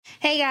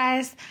Hey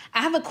guys,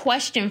 I have a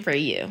question for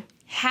you.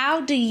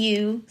 How do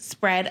you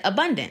spread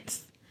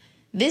abundance?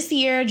 This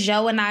year,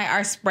 Joe and I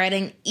are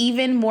spreading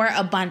even more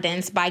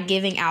abundance by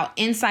giving out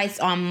insights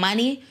on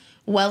money,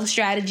 wealth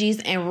strategies,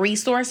 and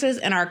resources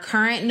in our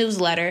current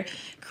newsletter,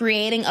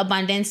 Creating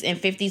Abundance in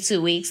 52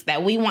 Weeks,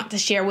 that we want to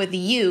share with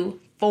you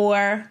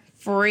for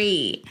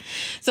free.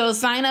 So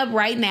sign up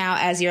right now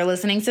as you're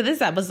listening to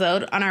this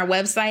episode on our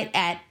website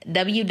at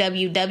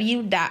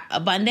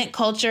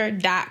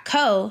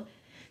www.abundantculture.co.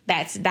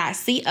 That's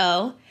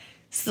 .co/newsletter.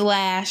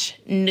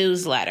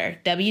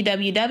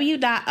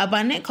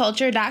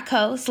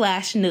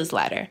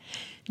 www.abundantculture.co/newsletter.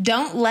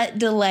 Don't let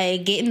delay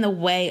get in the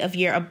way of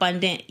your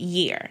abundant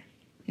year.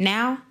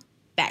 Now,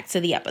 back to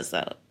the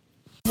episode.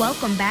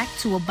 Welcome back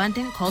to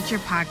Abundant Culture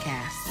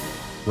Podcast,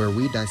 where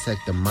we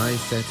dissect the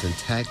mindsets and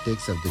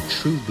tactics of the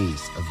true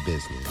beasts of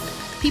business.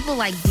 People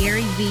like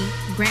Gary Vee,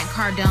 Grant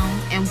Cardone,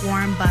 and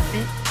Warren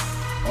Buffett.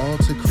 All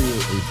to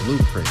create a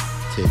blueprint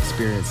to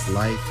experience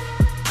life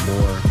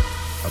more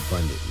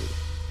abundantly.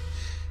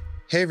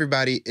 Hey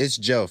everybody, it's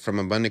Joe from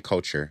Abundant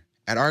Culture.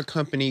 At our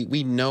company,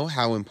 we know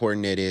how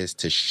important it is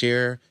to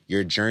share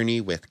your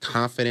journey with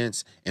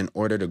confidence in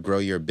order to grow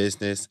your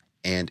business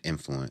and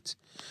influence.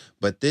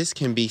 But this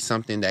can be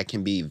something that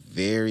can be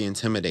very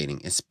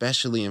intimidating,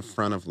 especially in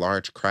front of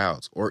large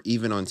crowds or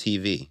even on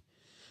TV.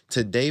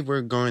 Today,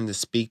 we're going to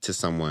speak to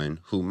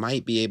someone who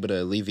might be able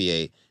to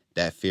alleviate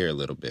that fear a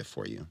little bit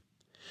for you.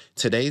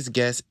 Today's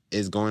guest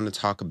is going to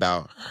talk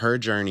about her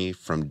journey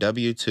from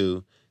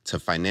W-2 to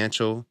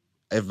financial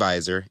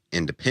advisor,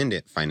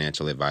 independent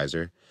financial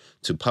advisor,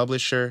 to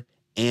publisher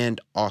and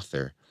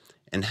author,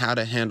 and how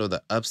to handle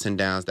the ups and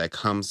downs that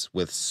comes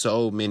with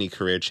so many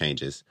career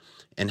changes,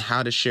 and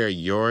how to share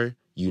your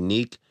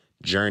unique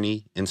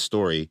journey and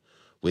story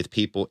with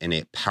people in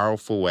a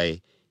powerful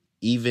way,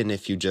 even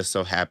if you just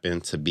so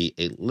happen to be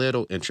a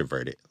little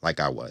introverted like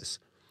I was.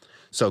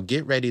 So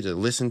get ready to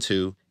listen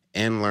to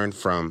and learn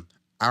from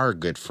our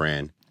good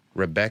friend,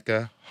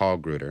 Rebecca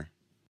Hallgruder.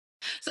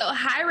 So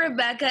hi,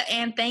 Rebecca,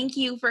 and thank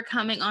you for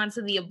coming on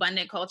to the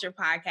Abundant Culture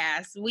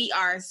Podcast. We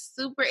are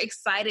super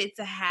excited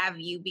to have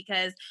you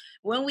because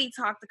when we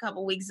talked a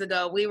couple weeks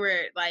ago, we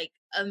were like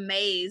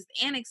amazed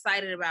and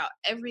excited about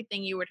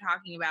everything you were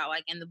talking about,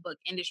 like in the book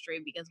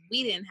industry, because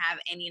we didn't have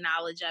any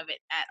knowledge of it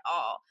at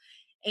all.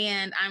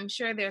 And I'm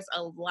sure there's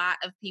a lot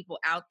of people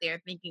out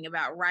there thinking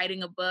about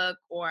writing a book,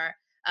 or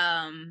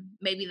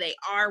maybe they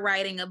are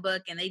writing a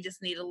book and they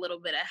just need a little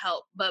bit of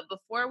help. But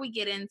before we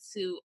get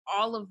into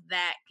all of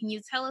that, can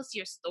you tell us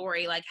your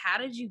story? Like, how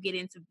did you get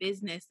into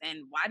business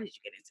and why did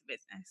you get into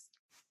business?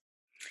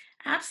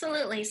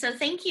 Absolutely. So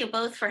thank you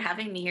both for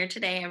having me here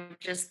today. I'm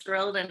just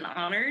thrilled and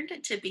honored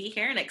to be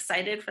here and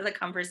excited for the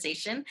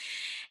conversation,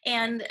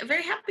 and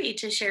very happy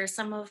to share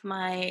some of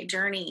my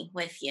journey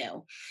with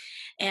you.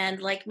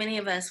 And like many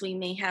of us, we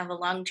may have a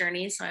long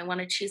journey, so I want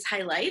to choose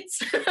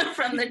highlights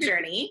from the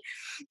journey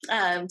to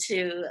kind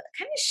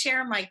of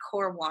share my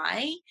core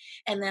why,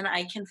 and then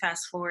I can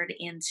fast forward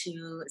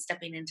into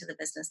stepping into the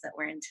business that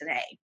we're in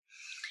today.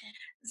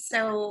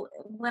 So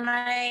when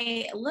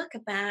I look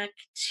back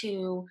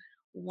to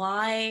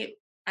why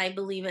I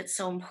believe it's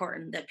so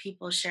important that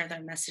people share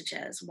their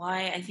messages,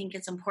 why I think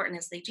it's important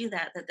as they do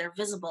that, that they're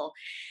visible,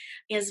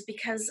 is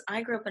because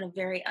I grew up in a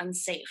very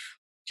unsafe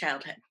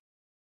childhood.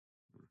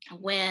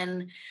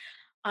 When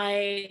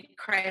I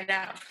cried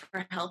out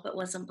for help, it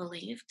wasn't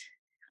believed.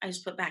 I was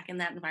put back in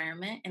that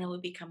environment and it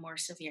would become more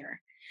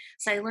severe.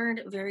 So I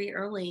learned very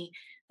early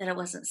that it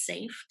wasn't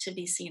safe to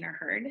be seen or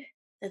heard,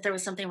 that there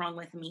was something wrong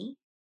with me,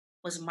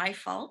 was my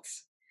fault.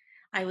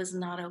 I was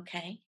not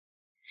okay.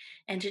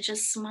 And to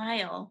just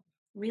smile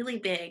really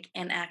big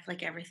and act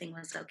like everything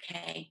was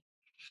okay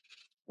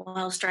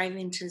while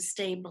striving to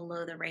stay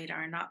below the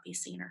radar and not be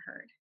seen or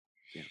heard.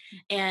 Yeah.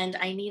 And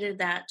I needed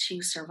that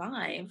to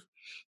survive.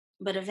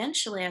 But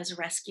eventually I was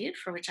rescued,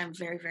 for which I'm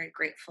very, very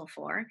grateful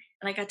for.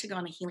 And I got to go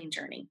on a healing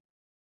journey.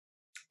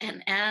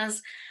 And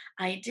as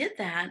I did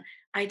that,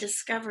 I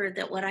discovered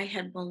that what I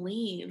had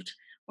believed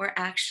were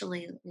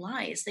actually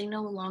lies. They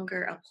no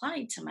longer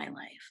applied to my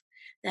life,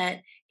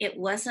 that it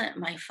wasn't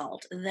my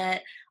fault,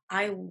 that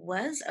I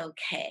was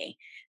okay,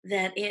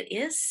 that it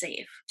is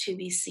safe to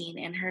be seen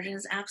and heard. It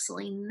is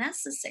absolutely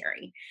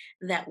necessary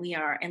that we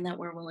are and that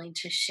we're willing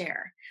to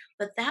share.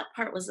 But that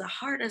part was the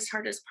hardest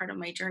part of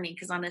my journey,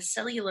 because on a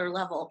cellular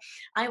level,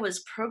 I was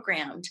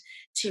programmed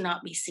to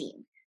not be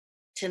seen,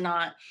 to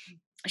not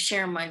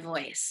share my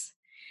voice.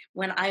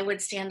 When I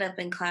would stand up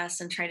in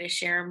class and try to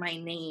share my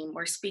name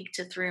or speak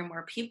to 3 or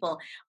more people,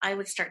 I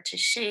would start to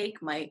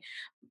shake. My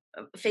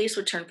face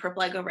would turn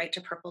purple. I go right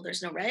to purple.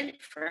 There's no red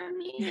for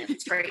me.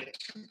 It's right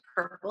to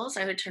purple.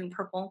 So I would turn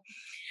purple.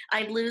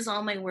 I'd lose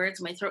all my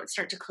words. My throat would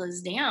start to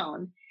close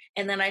down.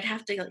 And then I'd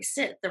have to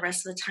sit the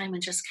rest of the time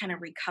and just kind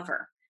of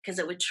recover, because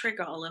it would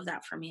trigger all of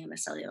that for me on a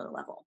cellular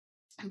level.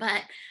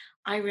 But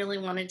I really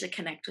wanted to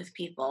connect with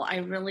people. I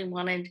really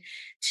wanted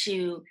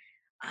to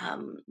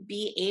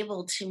be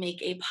able to make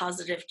a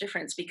positive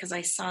difference, because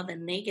I saw the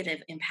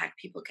negative impact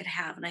people could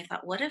have. And I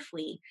thought, what if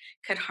we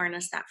could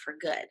harness that for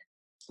good?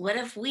 What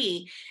if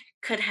we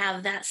could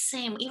have that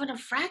same, even a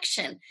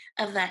fraction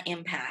of that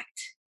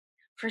impact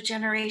for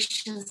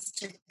generations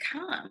to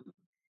come?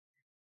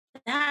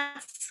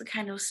 That's the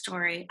kind of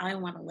story I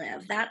want to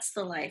live. That's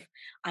the life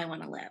I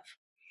want to live.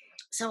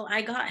 So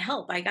I got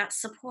help, I got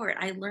support.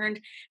 I learned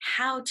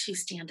how to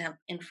stand up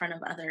in front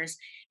of others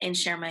and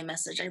share my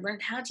message. I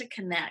learned how to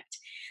connect,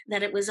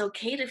 that it was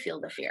okay to feel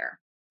the fear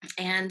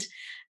and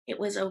it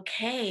was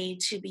okay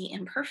to be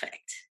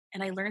imperfect.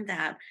 And I learned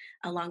that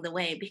along the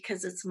way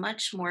because it's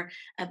much more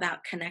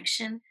about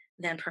connection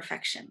than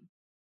perfection.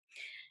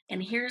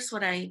 And here's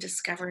what I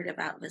discovered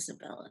about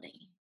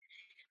visibility,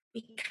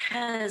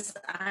 because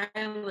I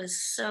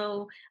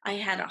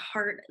had a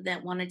heart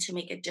that wanted to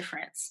make a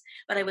difference,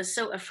 but I was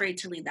so afraid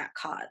to lead that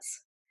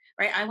cause.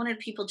 Right? I wanted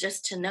people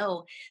just to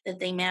know that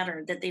they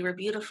mattered, that they were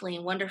beautifully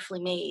and wonderfully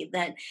made,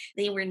 that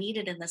they were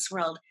needed in this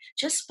world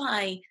just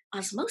by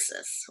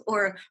osmosis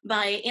or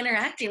by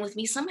interacting with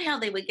me. Somehow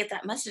they would get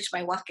that message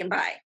by walking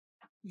by.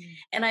 Mm.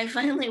 And I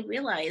finally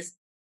realized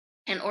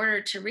in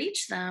order to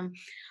reach them,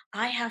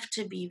 I have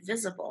to be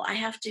visible. I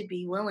have to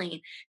be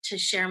willing to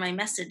share my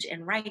message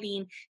in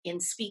writing, in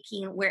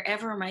speaking,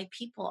 wherever my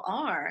people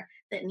are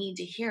that need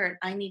to hear it.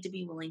 I need to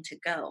be willing to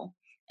go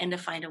and to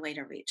find a way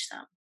to reach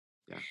them.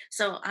 Yeah.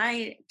 So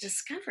I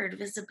discovered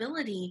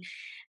visibility.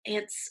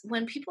 It's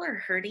when people are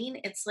hurting,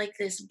 it's like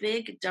this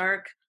big,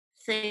 dark,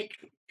 thick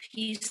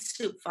pea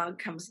soup fog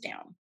comes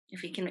down.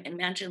 If you can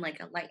imagine like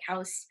a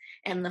lighthouse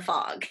and the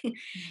fog.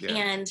 Yeah.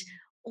 And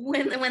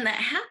when that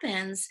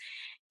happens,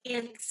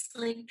 it's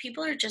like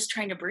people are just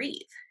trying to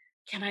breathe.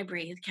 Can I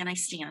breathe? Can I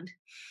stand?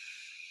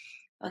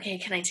 Okay,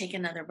 can I take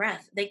another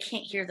breath? They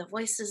can't hear the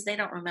voices. They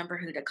don't remember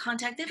who to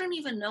contact. They don't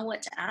even know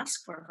what to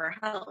ask for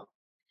help.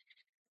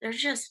 They're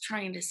just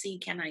trying to see,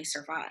 can I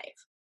survive?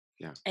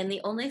 Yeah. And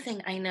the only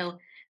thing I know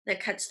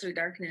that cuts through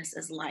darkness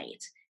is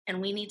light.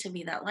 And we need to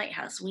be that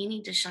lighthouse. We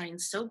need to shine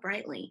so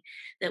brightly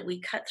that we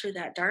cut through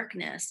that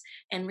darkness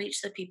and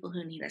reach the people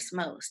who need us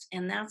most.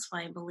 And that's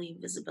why I believe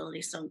visibility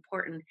is so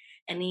important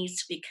and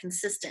needs to be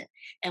consistent.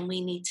 And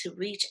we need to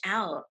reach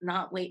out,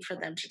 not wait for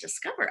them to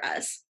discover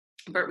us,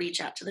 but reach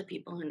out to the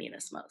people who need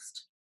us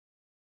most.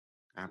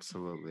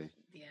 Absolutely.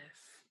 Yes.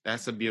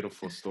 That's a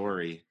beautiful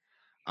story.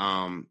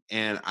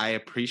 And I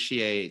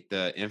appreciate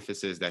the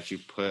emphasis that you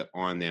put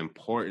on the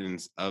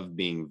importance of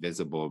being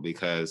visible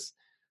because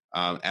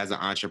as an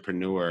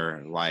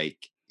entrepreneur, like,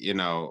 in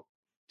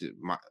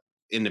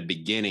the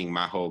beginning,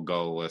 my whole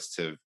goal was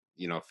to,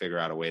 figure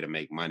out a way to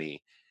make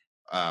money.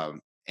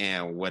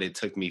 And what it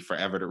took me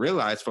forever to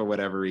realize for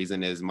whatever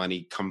reason is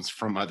money comes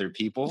from other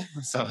people.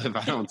 So if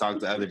I don't talk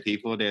to other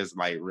people, there's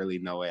like really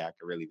no way I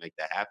could really make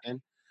that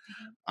happen.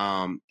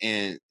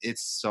 And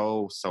it's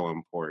so, so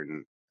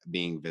important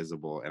being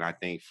visible. And I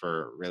think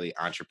for really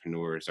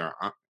entrepreneurs or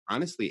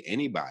honestly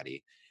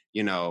anybody,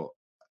 in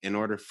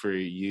order for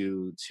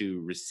you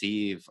to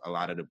receive a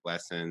lot of the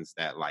blessings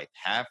that life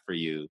have for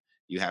you,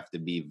 you have to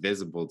be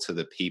visible to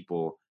the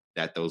people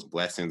that those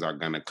blessings are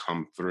going to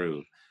come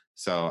through.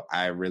 So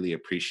I really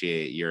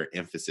appreciate your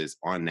emphasis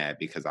on that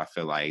because I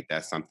feel like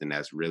that's something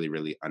that's really,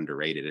 really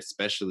underrated,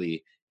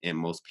 especially in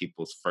most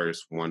people's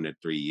first 1 to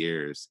 3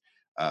 years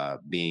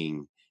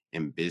being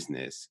in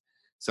business.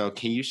 So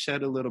can you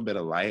shed a little bit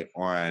of light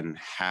on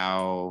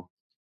how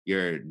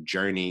your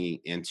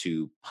journey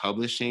into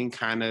publishing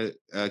kind of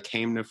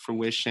came to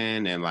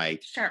fruition? And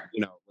like, sure.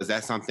 Was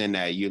that something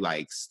that you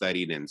like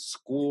studied in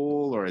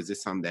school, or is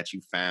this something that you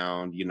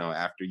found,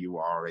 after you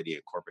were already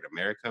in corporate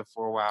America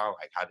for a while?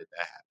 Like, how did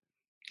that happen?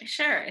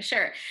 Sure.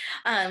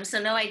 So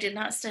no, I did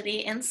not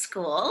study in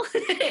school.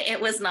 It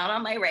was not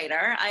on my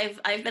radar.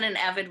 I've been an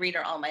avid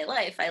reader all my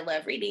life. I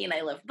love reading and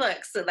I love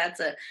books, so that's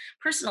a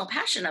personal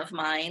passion of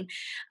mine.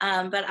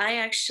 But I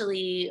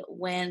actually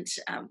went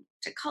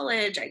to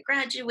college. I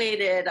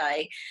graduated.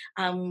 I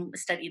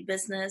studied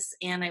business,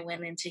 and I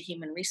went into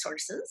human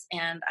resources.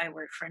 And I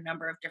worked for a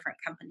number of different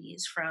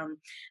companies, from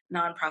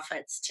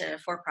nonprofits to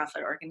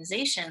for-profit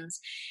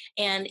organizations.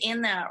 And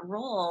in that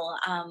role,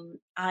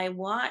 I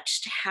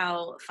watched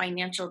how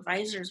financial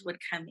advisors would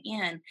come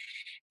in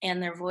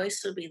and their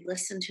voice would be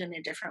listened to in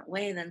a different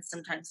way than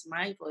sometimes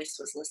my voice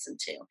was listened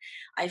to.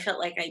 I felt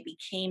like I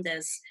became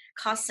this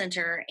cost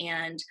center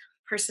and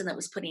person that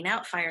was putting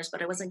out fires,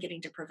 but I wasn't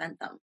getting to prevent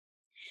them.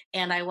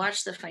 And I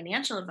watched the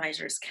financial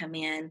advisors come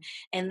in,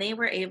 and they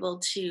were able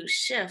to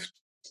shift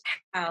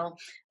how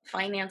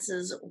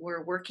finances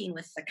were working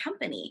with the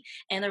company,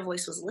 and their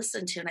voice was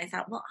listened to. And I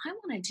thought, well, I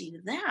want to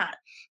do that.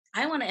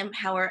 I want to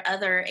empower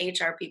other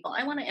HR people.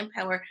 I want to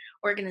empower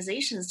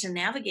organizations to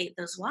navigate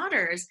those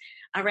waters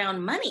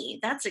around money.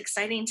 That's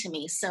exciting to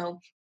me. So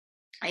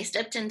I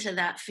stepped into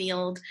that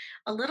field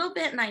a little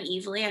bit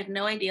naively. I had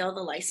no idea all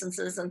the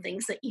licenses and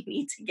things that you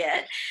need to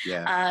get.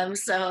 Yeah.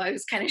 So I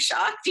was kind of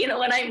shocked,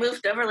 when I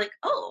moved over, like,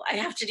 oh, I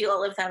have to do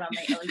all of that on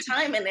my own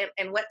time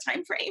and what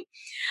time frame.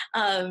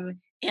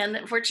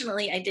 And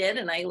fortunately I did,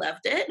 and I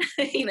loved it,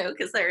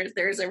 because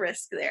there's a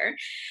risk there,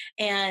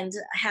 and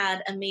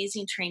had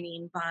amazing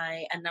training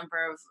by a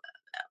number of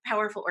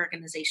powerful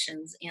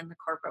organizations in the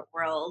corporate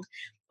world,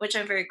 which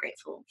I'm very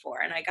grateful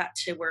for. And I got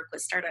to work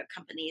with startup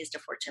companies to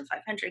Fortune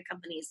 500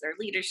 companies, their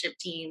leadership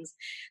teams,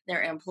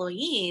 their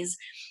employees.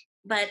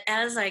 But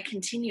as I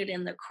continued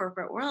in the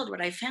corporate world, what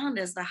I found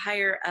is the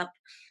higher up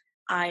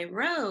I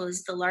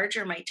rose, the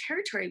larger my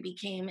territory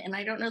became. And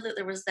I don't know that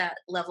there was that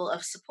level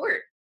of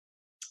support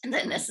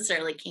that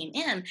necessarily came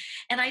in.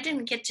 And I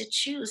didn't get to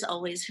choose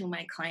always who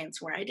my clients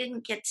were. I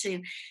didn't get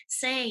to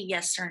say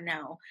yes or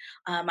no.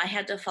 I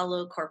had to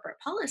follow corporate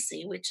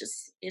policy, which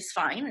is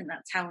fine, and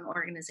that's how an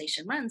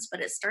organization runs.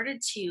 But it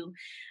started to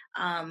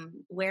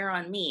wear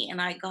on me,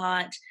 and I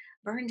got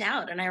burned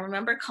out. And I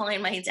remember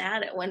calling my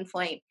dad at one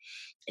point,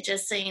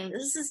 just saying,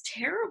 "This is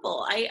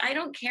terrible. I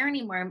don't care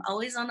anymore. I'm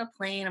always on a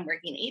plane. I'm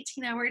working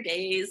 18-hour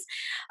days.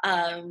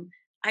 Um,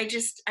 I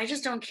just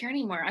don't care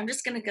anymore. I'm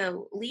just going to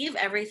go leave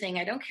everything.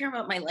 I don't care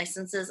about my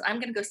licenses. I'm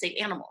going to go save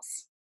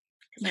animals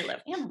because I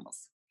love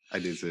animals." I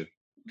do too.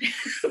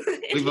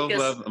 We both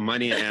love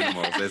money and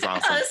animals. It's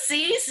awesome.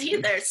 See,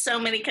 there's so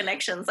many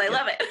connections. I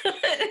love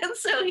it. And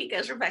so he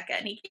goes, "Rebecca,"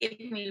 and he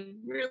gave me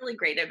really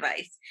great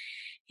advice.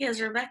 He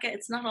goes, "Rebecca,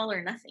 it's not all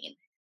or nothing.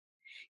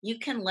 You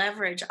can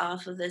leverage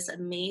off of this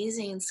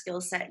amazing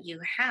skill set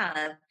you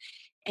have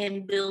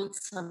and build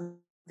something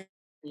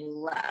you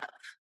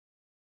love.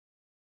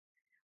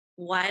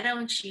 Why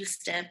don't you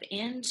step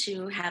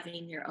into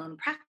having your own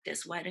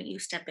practice? Why don't you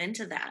step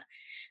into that?"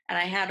 And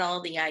I had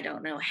all the I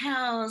don't know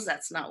hows,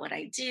 that's not what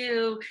I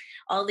do,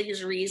 all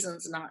these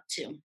reasons not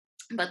to.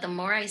 But the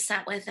more I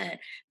sat with it,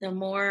 the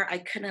more I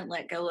couldn't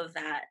let go of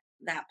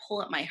that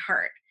pull at my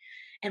heart.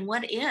 And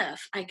what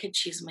if I could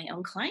choose my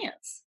own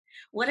clients?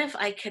 What if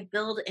I could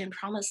build and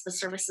promise the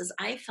services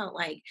I felt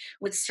like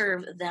would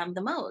serve them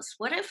the most?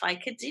 What if I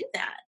could do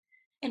that?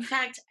 In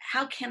fact,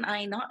 how can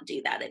I not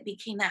do that? It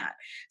became that.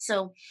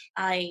 So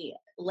I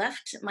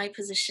left my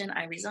position,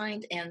 I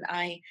resigned, and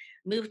I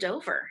moved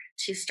over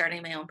to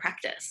starting my own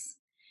practice.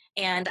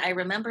 And I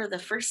remember the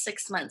first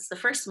 6 months. The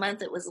first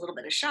month, it was a little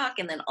bit of shock,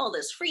 and then all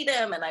this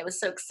freedom, and I was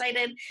so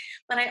excited.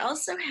 But I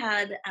also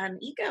had an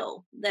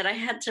ego that I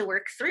had to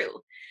work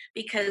through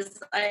because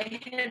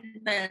I had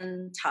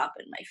been top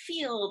in my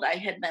field. I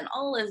had been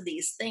all of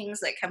these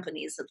things that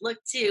companies had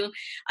looked to.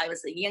 I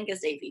was the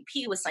youngest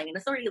AVP with signing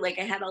authority. Like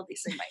I had all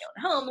these in my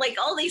own home, like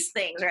all these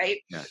things,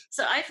 right? Yeah.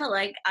 So I felt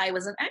like I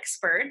was an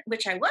expert,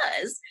 which I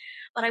was,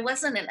 but I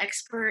wasn't an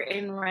expert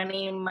in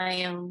running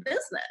my own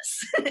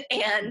business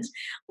and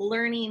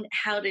learning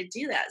how to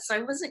do that. So I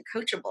wasn't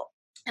coachable.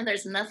 And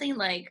there's nothing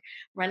like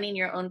running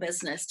your own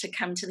business to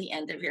come to the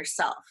end of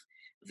yourself.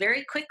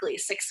 Very quickly,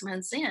 6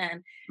 months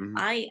in,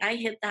 I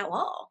hit that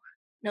wall.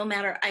 No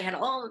matter, I had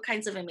all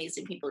kinds of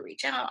amazing people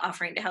reach out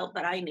offering to help,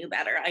 but I knew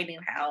better. I knew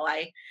how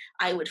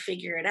I would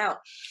figure it out.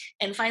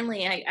 And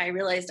finally, I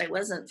realized I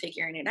wasn't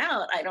figuring it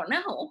out. I don't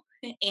know.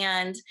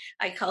 And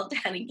I called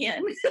Dad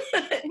again,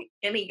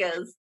 and he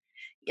goes,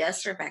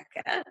 "Yes,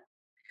 Rebecca,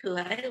 who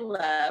I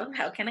love.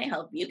 How can I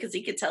help you?" Because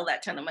he could tell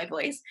that tone of my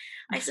voice.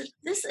 I said,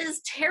 "This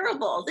is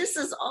terrible. This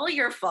is all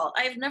your fault.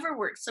 I've never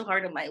worked so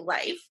hard in my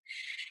life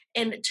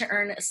and to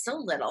earn so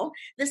little.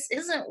 This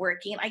isn't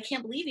working. I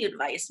can't believe you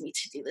advised me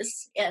to do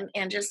this."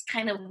 And just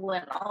kind of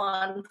went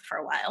on for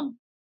a while.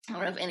 I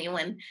don't know if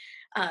anyone,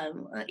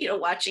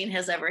 watching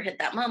has ever hit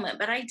that moment,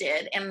 but I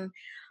did. And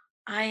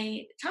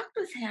I talked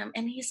with him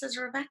and he says,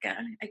 "Rebecca,"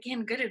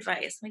 again, good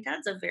advice. My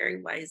dad's a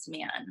very wise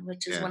man,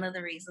 which is Yeah. one of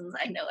the reasons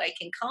I know I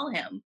can call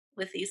him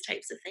with these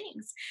types of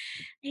things.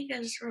 He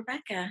goes,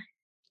 "Rebecca,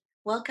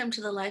 welcome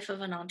to the life of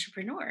an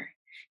entrepreneur.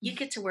 You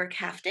get to work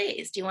half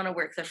days. Do you want to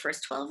work the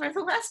first 12 or the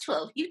last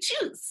 12? You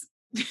choose."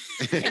 And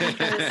he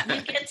goes,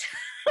 "You get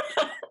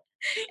to-"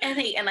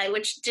 and I,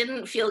 which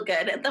didn't feel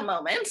good at the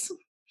moment.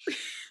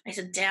 I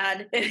said,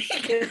 "Dad," and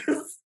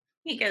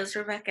he goes,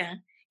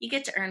 "Rebecca, you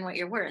get to earn what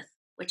you're worth,"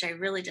 which I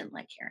really didn't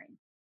like hearing.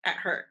 That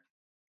hurt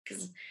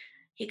because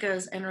he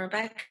goes, "And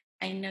Rebecca,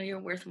 I know you're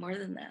worth more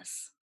than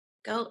this.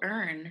 Go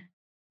earn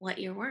what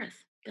you're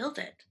worth. Build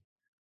it.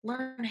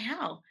 Learn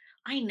how.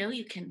 I know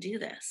you can do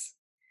this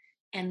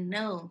and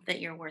know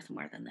that you're worth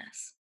more than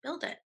this.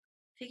 Build it.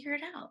 Figure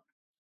it out."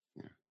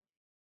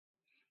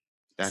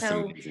 That's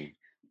So amazing.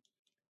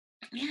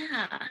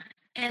 yeah.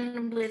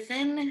 And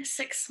within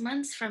 6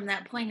 months from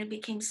that point, it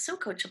became so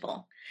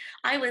coachable.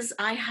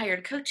 I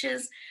hired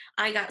coaches.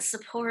 I got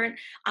support.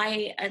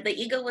 The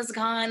ego was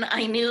gone.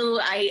 I knew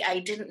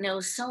I didn't know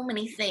so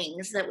many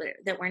things that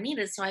were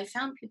needed. So I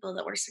found people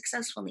that were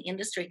successful in the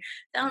industry,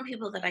 found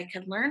people that I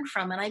could learn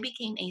from, and I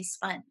became a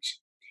sponge.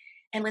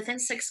 And within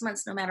 6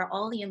 months, no matter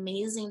all the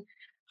amazing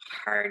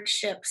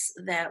hardships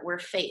that were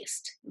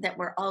faced, that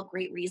were all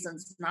great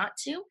reasons not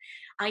to,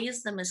 I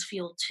used them as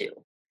fuel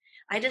too.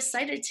 I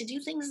decided to do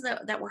things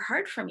that were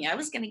hard for me. I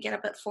was going to get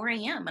up at 4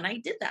 a.m. and I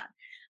did that,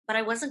 but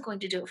I wasn't going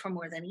to do it for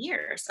more than a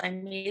year. So I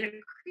made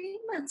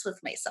agreements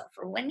with myself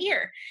for 1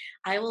 year.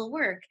 I will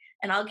work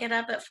and I'll get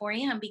up at 4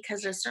 a.m.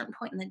 because at a certain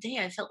point in the day,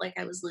 I felt like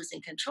I was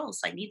losing control.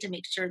 So I need to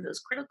make sure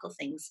those critical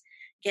things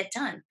get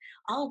done.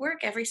 I'll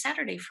work every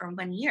Saturday for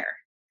 1 year.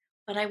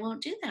 but I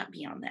won't do that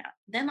beyond that.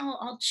 Then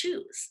I'll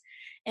choose.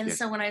 And Yeah.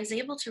 so when I was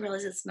able to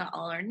realize it's not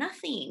all or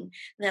nothing,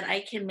 that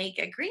I can make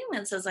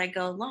agreements as I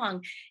go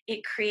along,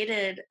 it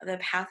created the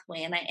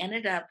pathway. And I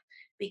ended up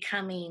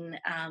becoming,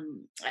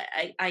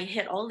 I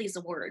hit all these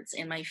awards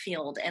in my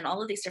field and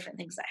all of these different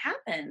things that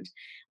happened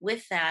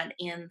with that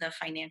in the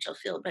financial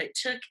field. But it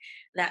took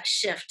that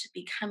shift,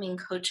 becoming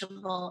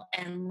coachable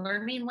and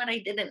learning what I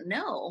didn't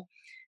know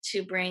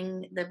to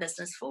bring the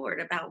business forward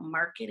about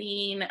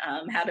marketing,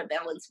 how to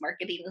balance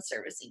marketing and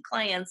servicing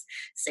clients,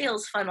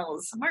 sales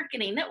funnels,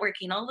 marketing,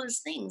 networking, all those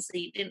things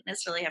that you didn't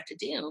necessarily have to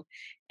do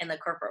in the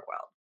corporate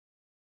world.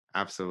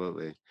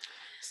 Absolutely.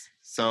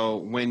 So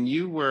when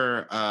you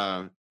were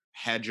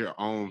had your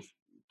own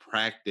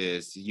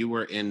practice, you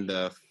were in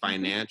the Hmm.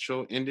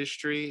 financial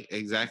industry.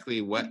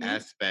 Exactly what Hmm.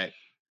 aspect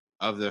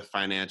of the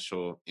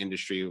financial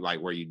industry like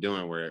were you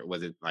doing? Where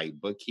was it like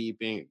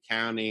bookkeeping,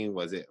 accounting?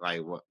 Was it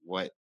like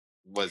what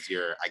was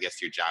your I guess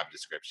your job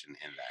description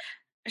in that?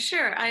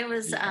 Sure. I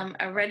was You had that a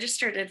part.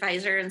 registered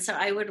advisor. And so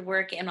I would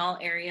work in all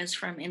areas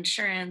from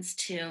insurance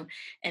to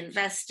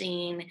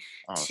investing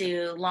Oh, okay.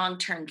 to long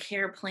term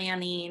care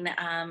planning.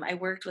 I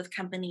worked with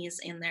companies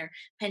in their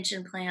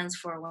pension plans,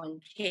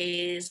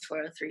 401ks,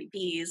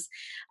 403bs,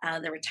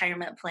 the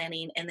retirement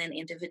planning, and then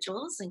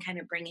individuals and kind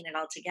of bringing it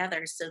all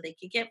together so they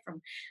could get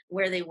from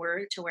where they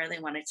were to where they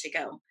wanted to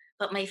go.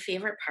 But my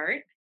favorite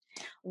part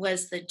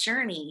was the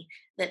journey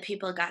that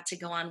people got to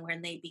go on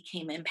when they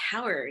became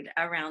empowered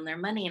around their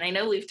money. And I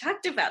know we've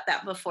talked about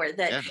that before,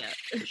 that Yeah, Yeah.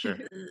 for sure.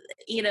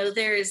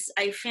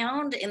 I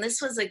found, and this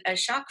was a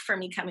shock for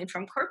me coming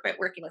from corporate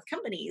working with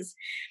companies,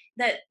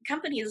 that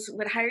companies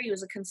would hire you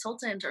as a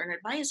consultant or an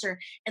advisor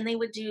and they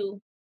would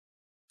do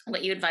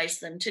what you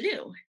advised them to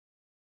do.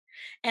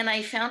 And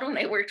I found when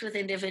I worked with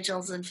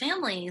individuals and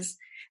families,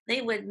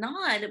 they would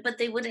nod, but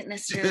they wouldn't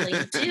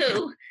necessarily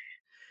do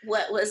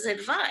what was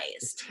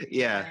advised.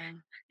 Yeah,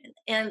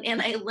 Yeah.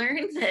 And I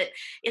learned that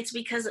it's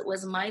because it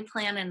was my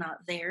plan and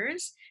not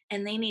theirs,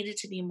 and they needed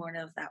to be more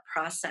of that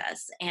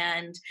process,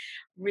 and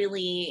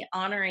really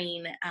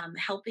honoring,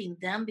 helping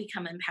them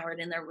become empowered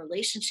in their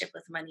relationship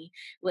with money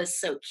was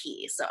so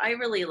key. So I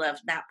really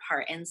loved that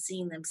part, and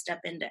seeing them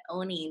step into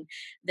owning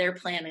their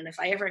plan. And if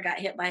I ever got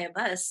hit by a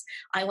bus,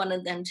 I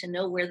wanted them to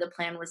know where the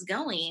plan was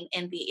going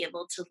and be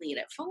able to lead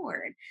it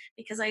forward,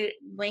 because I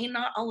may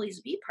not always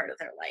be part of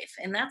their life.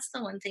 And that's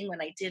the one thing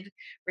when I did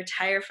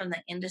retire from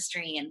the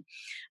industry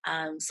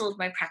and sold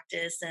my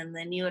practice, and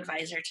the new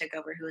advisor took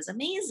over, who was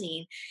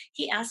amazing.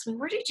 He asked me,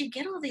 "Where did you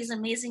get all these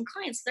amazing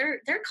clients?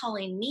 They're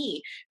calling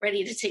me,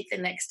 ready to take the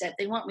next step.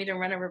 They want me to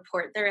run a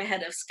report. They're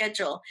ahead of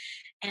schedule."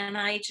 And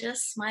I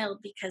just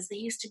smiled, because they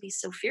used to be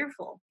so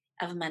fearful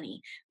of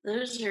money.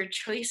 Those are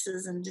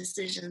choices and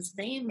decisions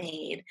they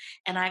made,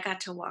 and I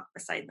got to walk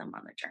beside them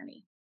on the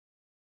journey.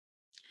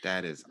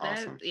 that is That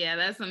awesome. yeah,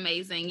 that's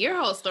amazing. Your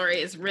whole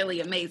story is really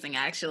amazing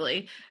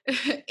actually.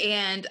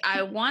 And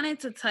I wanted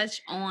to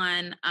touch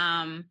on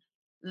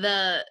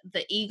the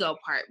ego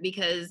part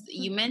because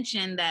you Mhm.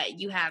 mentioned that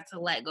you had to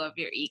let go of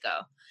your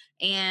ego.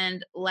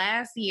 And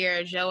last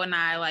year Joe and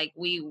I like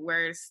we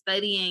were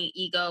studying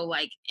ego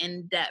like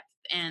in depth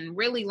and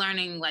really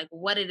learning like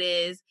what it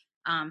is,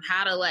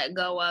 how to let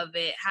go of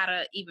it, how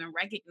to even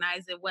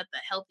recognize it, what the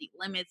healthy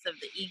limits of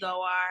the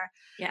ego are.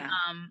 Yeah.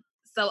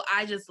 So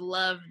I just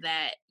love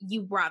that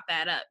you brought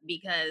that up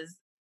because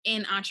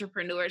in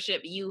entrepreneurship,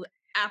 you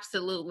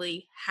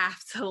absolutely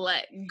have to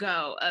let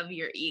go of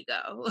your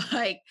ego.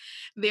 Like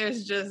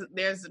there's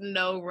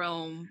no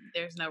room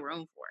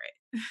for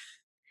it.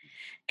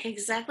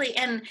 Exactly.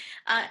 And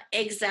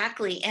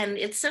exactly. And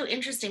it's so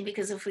interesting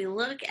because if we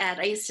look at,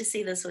 I used to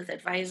see this with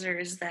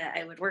advisors that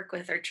I would work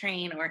with or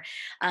train, or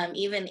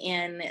even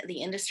in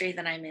the industry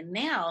that I'm in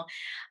now.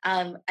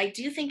 I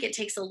do think it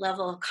takes a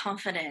level of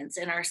confidence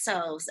in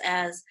ourselves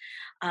as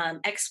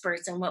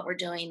experts in what we're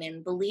doing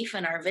and belief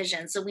in our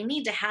vision. So we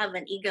need to have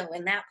an ego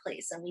in that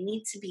place, and we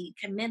need to be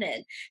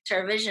committed to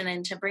our vision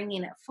and to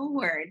bringing it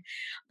forward.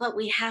 But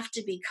we have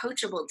to be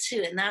coachable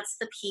too. And that's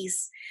the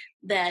piece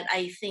that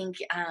I think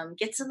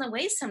gets in the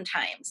way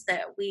sometimes,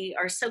 that we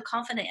are so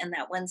confident in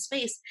that one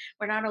space.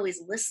 We're not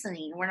always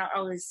listening. We're not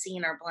always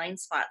seeing our blind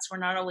spots. We're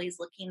not always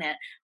looking at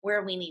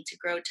where we need to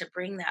grow to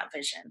bring that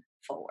vision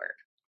forward.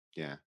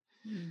 Yeah.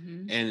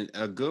 Hmm. And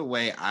a good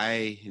way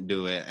I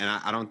do it, and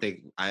I don't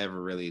think I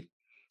ever really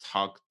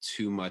talk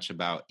too much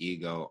about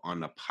ego on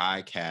the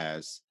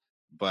podcast,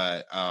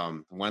 but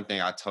one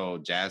thing I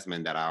told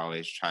Jasmine that I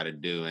always try to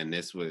do, and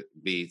this would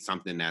be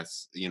something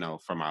that's,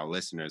 for my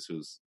listeners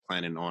who's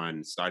planning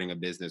on starting a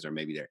business or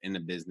maybe they're in the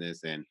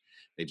business and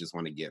they just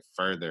want to get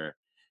further.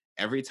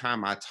 Every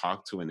time I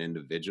talk to an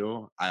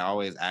individual, I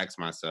always ask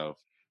myself,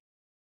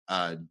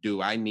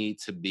 do I need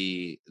to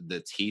be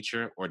the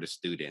teacher or the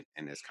student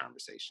in this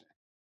conversation?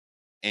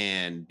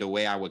 And the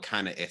way I would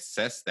kind of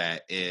assess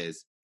that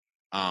is,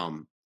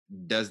 um,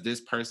 does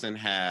this person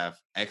have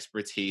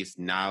expertise,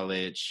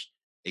 knowledge,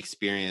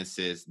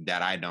 experiences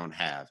that I don't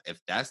have?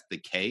 If that's the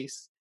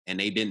case, and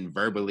they didn't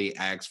verbally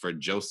ask for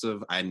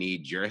Joseph, I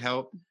need your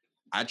help,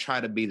 I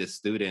try to be the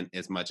student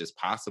as much as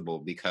possible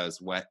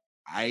because what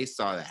I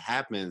saw that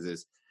happens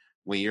is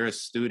when you're a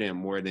student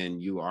more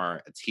than you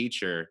are a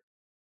teacher,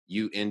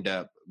 you end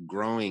up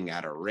growing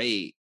at a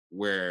rate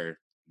where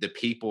the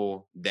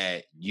people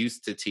that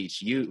used to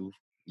teach you,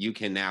 you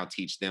can now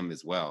teach them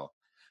as well.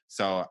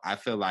 So I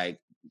feel like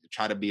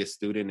try to be a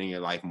student in your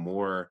life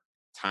more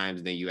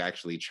times than you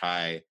actually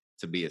try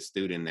to be a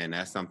student. And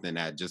that's something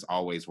that just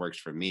always works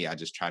for me. I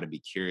just try to be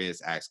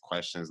curious, ask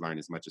questions, learn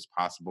as much as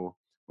possible,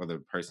 whether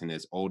the person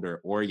is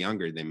older or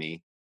younger than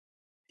me.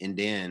 And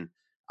then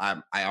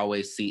I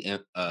always see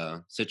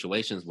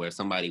situations where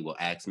somebody will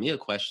ask me a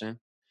question,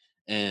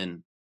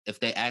 and if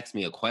they ask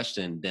me a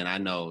question, then I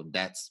know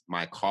that's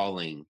my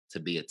calling to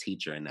be a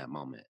teacher in that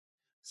moment.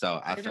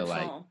 So I feel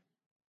like Beautiful.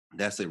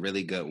 that's a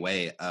really good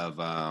way of,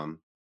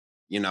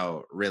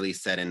 really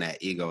setting that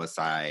ego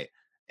aside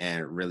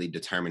and really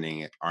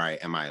determining, all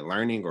right, am I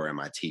learning or am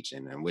I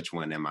teaching? And which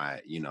one am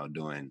I,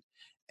 doing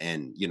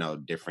in,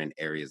 different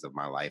areas of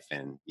my life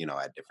and,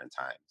 at different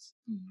times.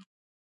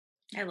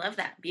 I love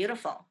that.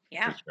 Beautiful. For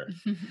Yeah.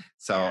 sure.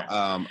 So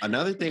Yeah.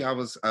 another thing I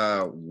was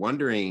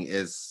wondering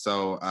is,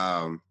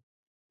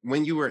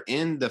 when you were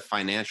in the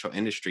financial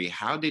industry,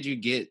 how did you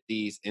get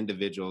these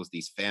individuals,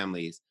 these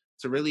families,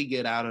 to really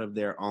get out of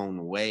their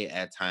own way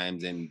at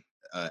times and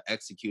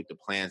execute the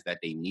plans that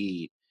they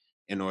need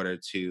in order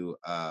to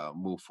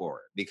move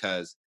forward?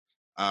 Because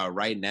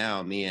right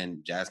now, me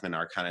and Jasmine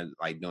are kind of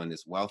like doing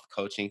this wealth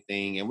coaching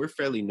thing, and we're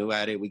fairly new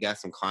at it. We got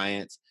some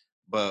clients,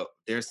 but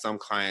there's some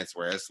clients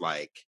where it's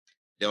like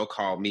they'll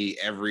call me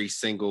every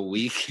single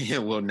week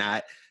and will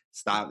not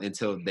stop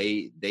until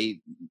they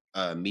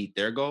meet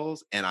their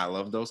goals, and I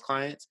love those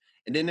clients.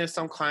 And then there's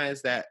some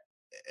clients that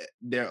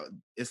they're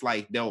it's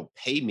like they'll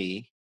pay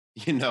me,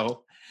 you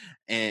know,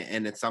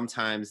 and then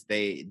sometimes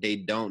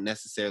they don't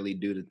necessarily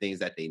do the things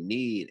that they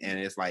need, and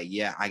it's like,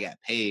 yeah, I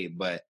got paid,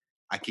 but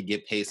I could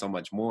get paid so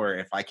much more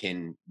if I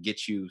can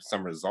get you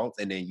some results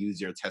and then use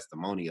your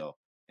testimonial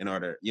in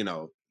order,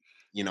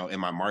 in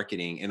my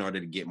marketing in order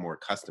to get more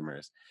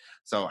customers.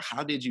 So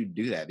how did you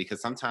do that?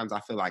 Because sometimes I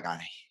feel like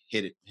I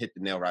hit the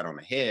nail right on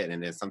the head,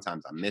 and then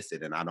sometimes I miss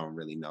it and I don't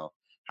really know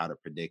how to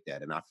predict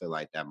that. And I feel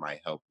like that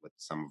might help with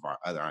some of our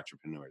other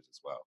entrepreneurs as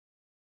well.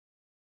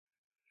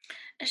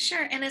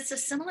 Sure. And it's a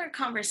similar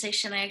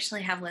conversation I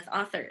actually have with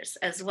authors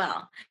as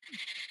well.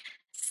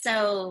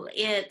 So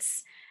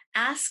it's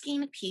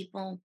asking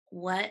people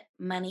what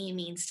money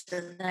means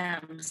to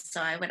them. So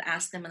I would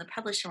ask them in the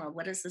publishing world,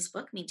 what does this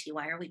book mean to you?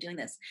 Why are we doing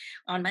this?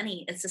 On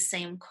money, it's the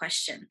same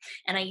question.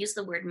 And I use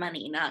the word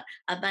money, not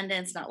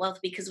abundance, not wealth,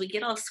 because we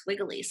get all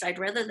squiggly. So I'd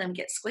rather them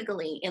get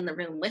squiggly in the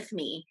room with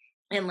me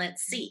and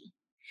let's see.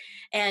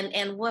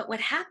 And what would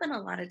happen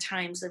a lot of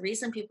times, the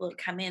reason people would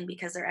come in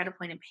because they're at a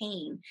point of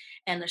pain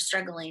and they're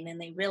struggling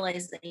and they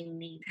realize they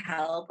need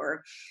help,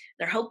 or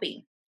they're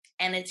hoping.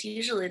 And it's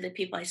usually the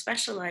people I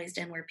specialized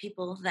in were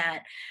people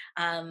that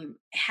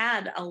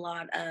had a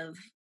lot of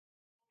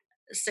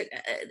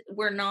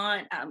were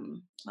not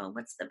well,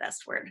 what's the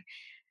best word,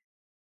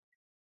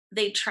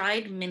 they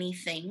tried many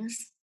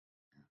things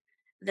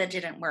that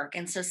didn't work.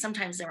 And so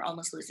sometimes they're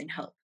almost losing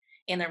hope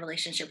in their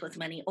relationship with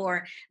money,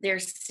 or they're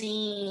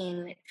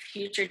seeing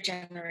future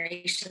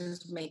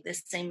generations make the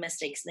same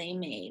mistakes they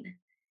made.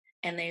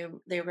 And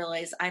they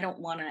realize, I don't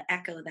want to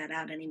echo that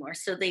out anymore.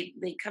 So they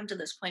come to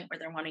this point where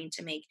they're wanting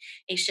to make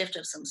a shift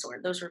of some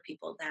sort. Those were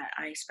people that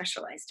I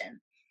specialized in.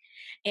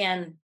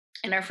 And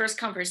in our first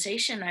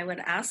conversation, I would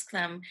ask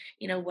them,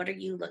 what are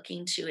you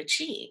looking to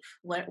achieve?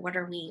 What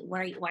are we,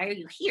 why are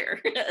you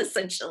here?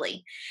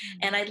 Essentially.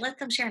 And I'd let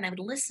them share, and I would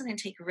listen and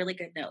take really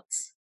good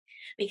notes,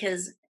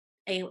 because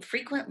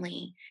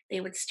frequently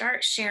they would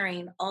start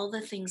sharing all the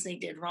things they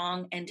did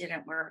wrong and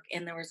didn't work.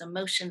 And there was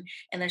emotion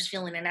and there's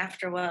feeling. And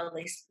after a while,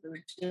 they were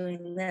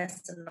doing this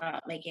and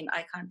not making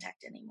eye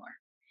contact anymore.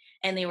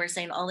 And they were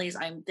saying all these,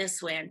 I'm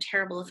this way, I'm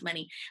terrible with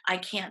money, I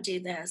can't do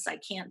this, I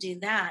can't do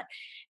that.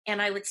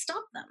 And I would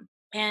stop them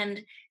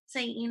and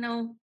say,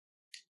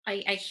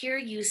 I hear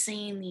you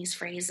saying these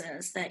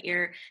phrases that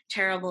you're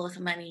terrible with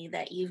money,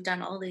 that you've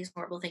done all these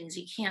horrible things,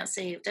 you can't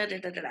save, da da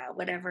da da da,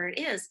 whatever it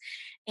is,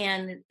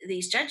 and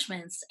these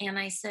judgments. And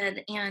I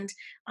said, and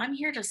I'm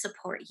here to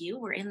support you.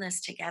 We're in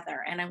this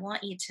together. And I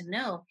want you to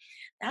know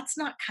that's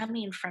not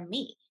coming from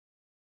me.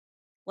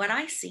 What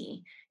I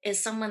see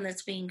is someone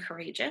that's being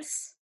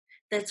courageous,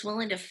 that's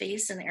willing to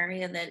face an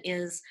area that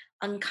is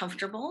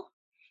uncomfortable.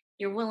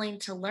 You're willing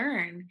to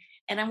learn.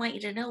 And I want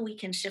you to know we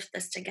can shift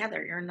this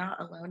together. You're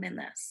not alone in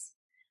this.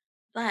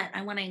 But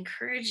I want to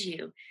encourage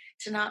you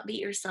to not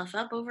beat yourself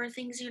up over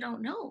things you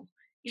don't know.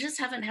 You just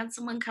haven't had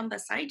someone come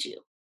beside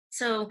you.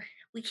 So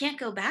we can't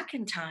go back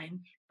in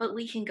time, but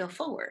we can go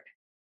forward.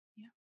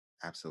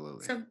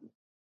 Absolutely. So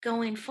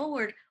going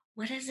forward,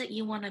 what is it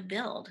you want to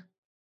build?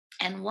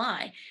 And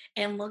why?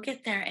 And we'll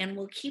get there, and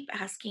we'll keep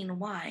asking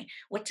why.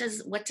 What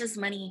does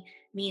money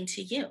mean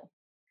to you?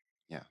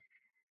 Yeah.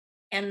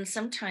 And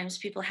sometimes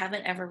people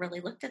haven't ever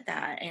really looked at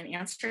that and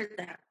answered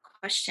that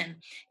question.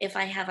 If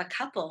I have a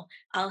couple,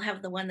 I'll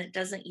have the one that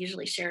doesn't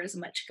usually share as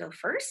much go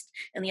first,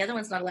 and the other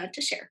one's not allowed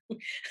to share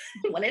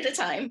one at a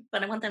time,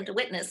 but I want them to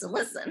witness and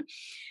listen.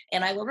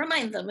 And I will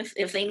remind them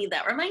if they need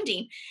that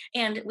reminding.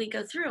 And we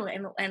go through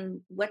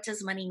and what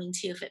does money mean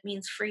to you? If it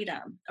means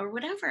freedom or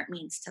whatever it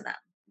means to them.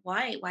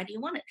 Why? Why do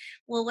you want it?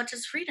 Well, what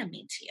does freedom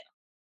mean to you?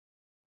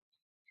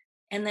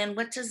 And then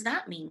what does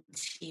that mean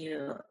to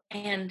you?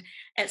 And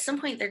at some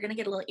point, they're going to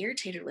get a little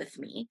irritated with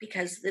me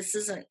because this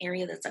is an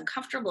area that's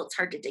uncomfortable. It's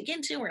hard to dig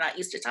into. We're not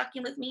used to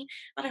talking with me,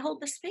 but I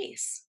hold the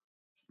space.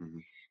 Mm-hmm.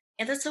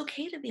 And it's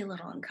okay to be a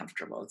little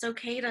uncomfortable. It's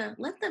okay to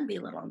let them be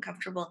a little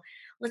uncomfortable.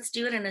 Let's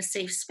do it in a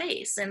safe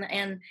space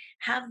and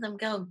have them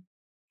go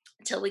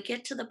until we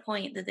get to the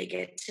point that they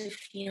get to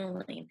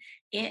feeling,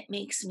 it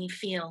makes me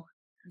feel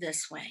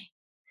this way.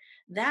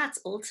 That's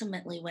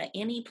ultimately what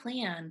any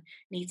plan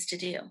needs to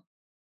do.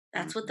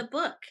 That's what the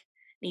book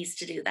needs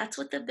to do. That's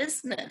what the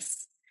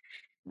business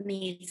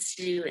needs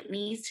to do. It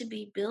needs to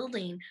be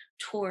building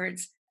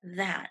towards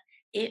that.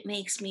 It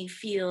makes me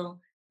feel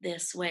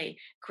this way.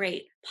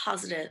 Great,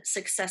 positive,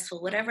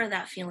 successful, whatever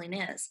that feeling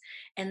is.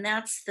 And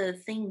that's the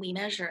thing we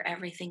measure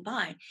everything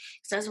by.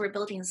 So as we're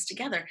building this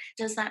together,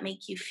 does that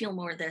make you feel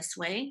more this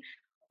way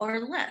or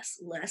less?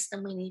 Less,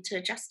 then we need to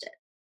adjust it.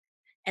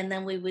 And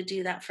then we would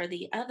do that for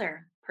the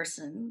other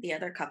person, the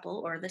other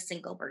couple, or the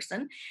single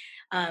person.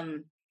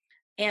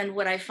 And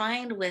what I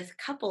find with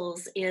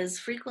couples is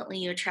frequently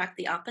you attract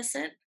the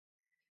opposite,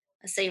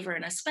 a saver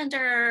and a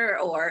spender,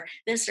 or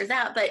this or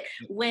that. But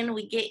when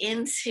we get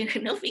into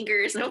no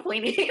fingers, no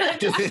pointing,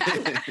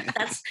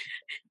 that's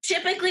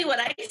typically what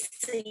I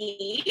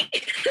see.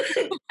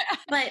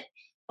 But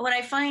what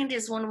I find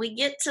is when we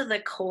get to the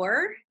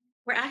core,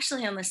 we're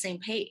actually on the same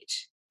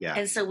page. Yeah.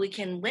 And so we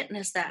can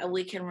witness that, and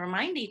we can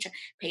remind each other,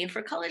 paying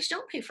for college,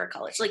 don't pay for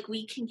college. Like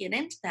we can get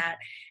into that.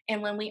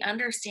 And when we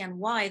understand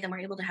why, then we're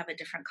able to have a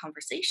different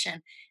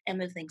conversation and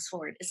move things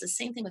forward. It's the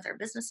same thing with our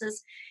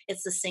businesses.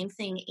 It's the same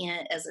thing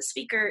as a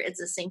speaker. It's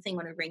the same thing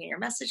when you're bringing your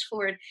message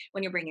forward,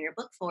 when you're bringing your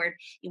book forward.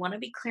 You want to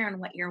be clear on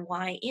what your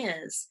why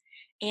is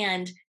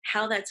and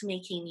how that's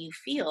making you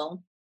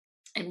feel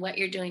and what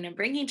you're doing and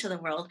bringing to the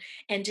world,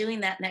 and doing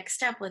that next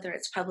step, whether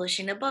it's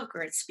publishing a book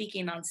or it's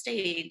speaking on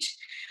stage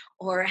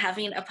or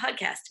having a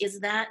podcast.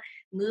 Is that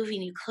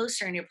moving you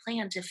closer in your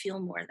plan to feel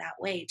more that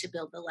way, to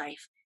build the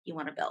life you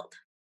want to build?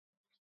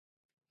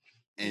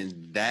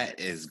 And that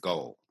is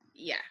gold.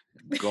 Yeah.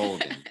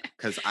 Golden.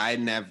 Because I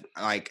never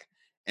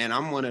and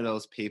I'm one of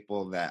those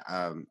people that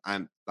I'm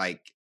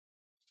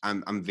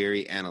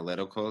very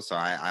analytical. So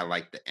I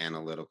like the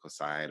analytical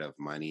side of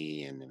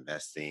money and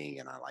investing,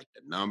 and I like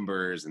the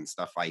numbers and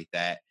stuff like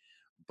that.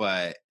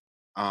 But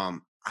I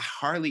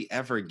hardly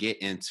ever get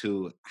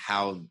into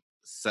how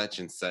such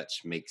and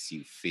such makes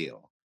you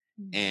feel.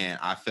 Mm-hmm. And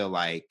I feel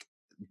like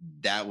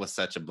that was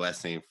such a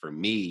blessing for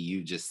me,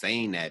 you just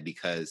saying that,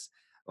 because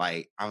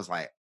I was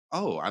like,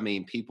 oh, I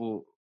mean,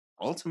 people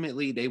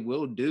ultimately they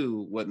will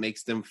do what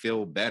makes them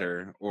feel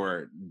better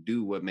or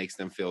do what makes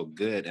them feel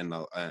good in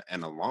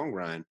the long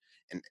run,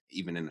 and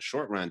even in the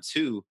short run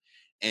too.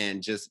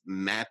 And just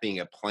mapping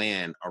a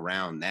plan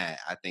around that,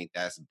 I think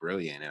that's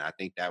brilliant. And I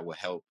think that will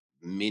help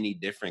many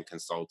different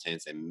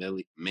consultants and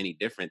many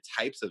different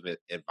types of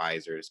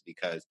advisors,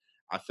 because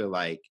I feel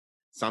like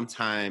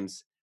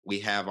sometimes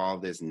we have all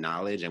this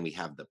knowledge and we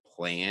have the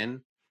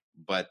plan,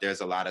 but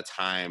there's a lot of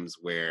times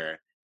where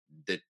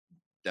the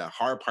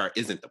hard part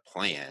isn't the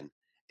plan.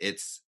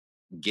 It's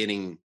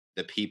getting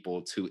the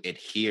people to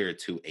adhere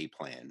to a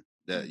plan,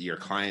 your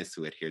clients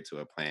to adhere to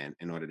a plan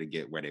in order to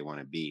get where they want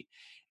to be.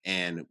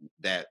 And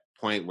that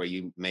point where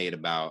you made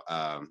about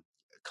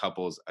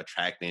couples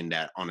attracting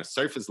that on a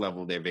surface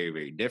level, they're very,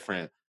 very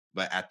different,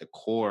 but at the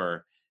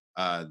core,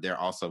 they're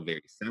also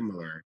very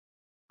similar.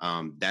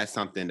 That's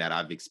something that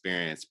I've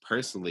experienced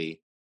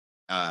personally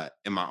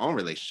in my own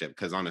relationship,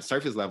 because on the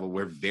surface level,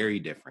 we're very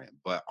different,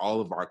 but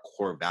all of our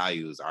core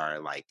values are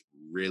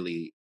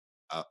really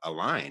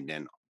aligned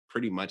and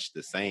pretty much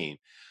the same.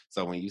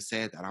 So when you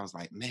said that, I was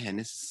like, man,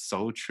 this is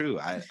so true.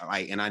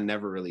 And I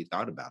never really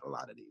thought about a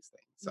lot of these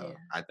things. So yeah.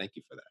 I thank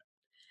you for that.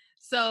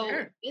 So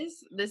sure.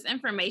 This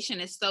information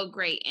is so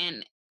great.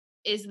 And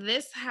is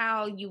this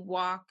how you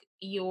walk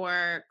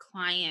your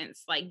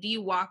clients? Do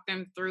you walk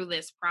them through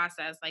this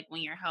process,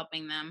 when you're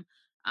helping them,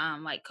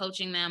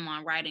 coaching them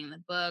on writing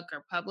the book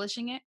or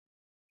publishing it?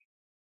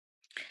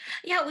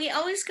 Yeah, we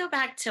always go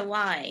back to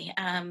why,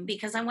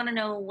 because I want to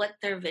know what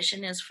their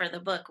vision is for the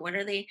book. What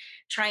are they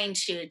trying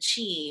to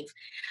achieve?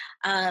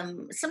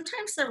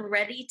 Sometimes they're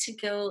ready to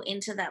go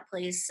into that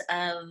place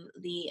of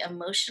the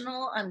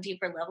emotional on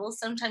deeper levels.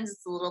 Sometimes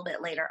it's a little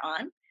bit later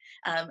on.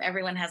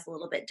 Everyone has a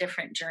little bit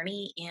different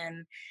journey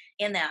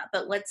in that.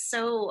 But what's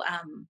so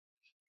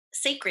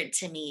sacred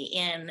to me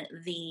in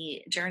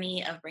the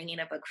journey of bringing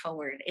a book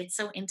forward, it's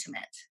so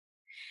intimate.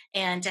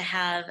 And to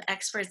have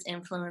experts,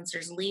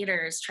 influencers,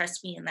 leaders,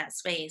 trust me, in that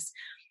space,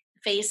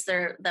 face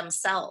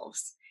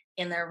themselves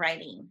in their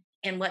writing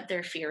and what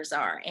their fears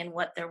are and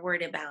what they're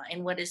worried about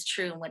and what is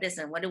true and what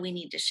isn't. What do we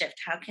need to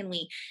shift? How can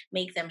we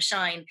make them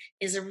shine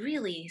is a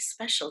really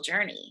special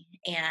journey.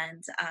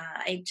 And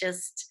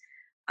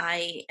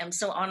I am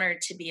so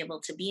honored to be able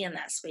to be in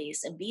that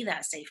space and be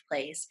that safe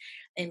place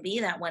and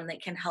be that one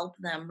that can help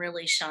them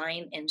really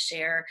shine and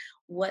share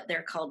what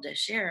they're called to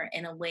share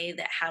in a way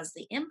that has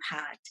the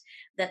impact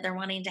that they're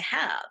wanting to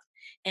have.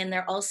 And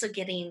they're also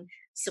getting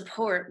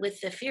support with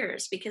the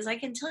fears, because I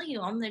can tell you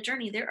on the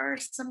journey, there are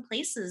some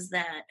places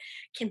that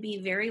can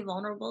be very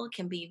vulnerable,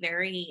 can be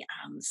very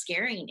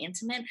scary and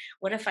intimate.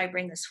 What if I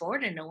bring this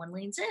forward and no one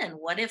leans in?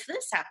 What if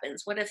this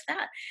happens? What if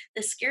that?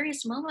 The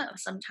scariest moment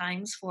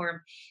sometimes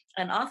for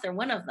an author,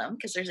 one of them,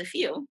 because there's a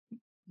few,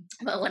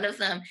 but one of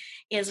them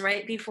is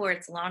right before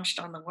it's launched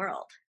on the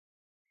world.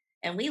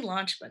 And we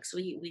launch books,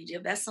 we do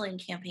best-selling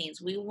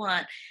campaigns. We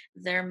want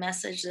their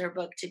message, their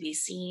book to be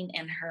seen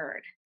and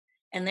heard,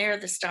 and they're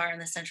the star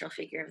and the central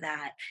figure of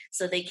that,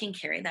 so they can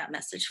carry that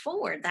message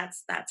forward.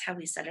 That's how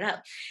we set it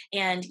up.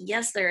 And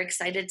yes, they're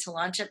excited to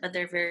launch it, but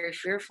they're very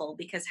fearful,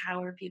 because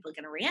how are people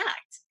going to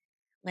react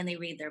when they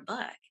read their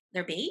book,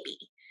 their baby?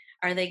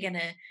 Are they going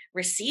to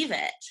receive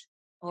it,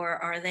 or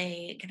are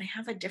they going to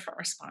have a different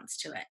response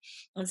to it?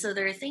 And so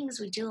there are things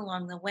we do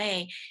along the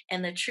way,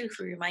 and the truth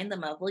we remind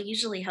them of will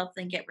usually help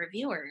them get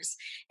reviewers.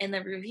 And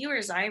the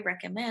reviewers I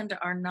recommend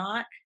are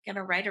not going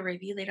to write a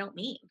review they don't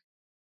mean.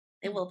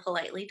 They will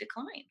politely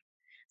decline.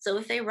 So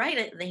if they write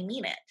it, they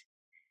mean it.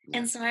 Yeah.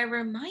 And so I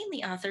remind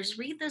the authors,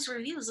 read those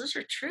reviews. Those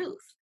are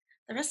truth.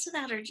 The rest of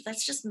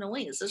that's just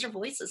noise. Those are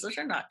voices. Those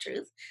are not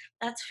truth.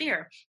 That's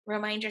fear.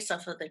 Remind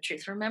yourself of the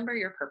truth. Remember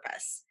your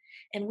purpose.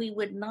 And we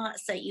would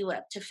not set you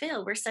up to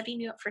fail. We're setting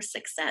you up for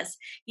success.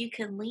 You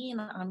can lean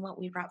on what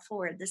we brought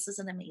forward. This is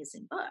an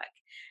amazing book.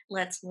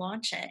 Let's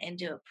launch it and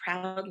do it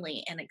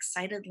proudly and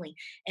excitedly,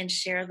 and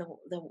share the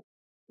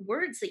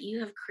words that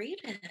you have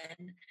created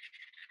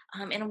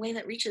in a way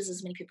that reaches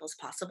as many people as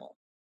possible.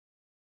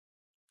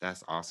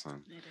 That's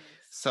awesome. It is.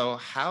 So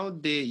how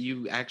did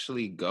you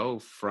actually go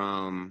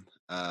from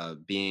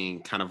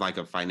being kind of like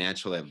a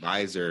financial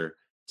advisor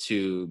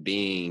to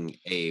being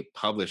a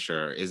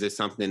publisher? Is it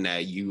something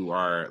that you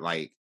are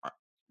like,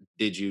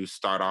 did you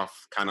start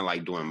off kind of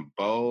like doing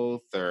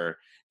both, or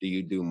do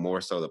you do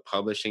more so the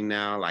publishing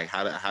now? Like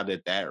how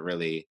did that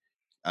really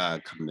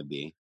come to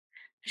be?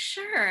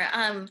 Sure.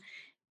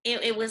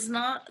 It was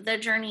not the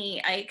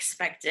journey I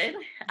expected.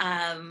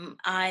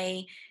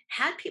 I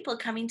had people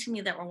coming to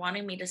me that were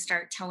wanting me to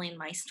start telling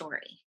my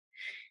story.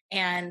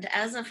 And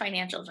as a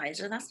financial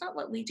advisor, that's not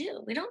what we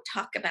do. We don't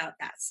talk about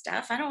that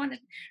stuff. I don't want to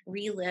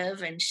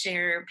relive and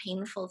share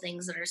painful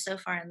things that are so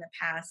far in the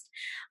past.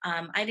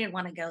 I didn't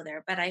want to go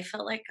there, but I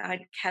felt like God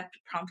kept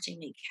prompting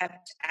me,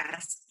 kept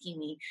asking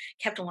me,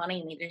 kept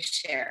wanting me to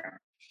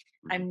share.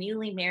 I'm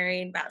newly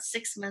married, about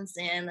 6 months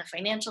in the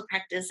financial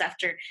practice.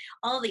 After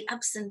all the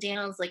ups and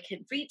downs, like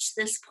had reached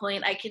this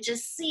point, I could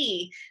just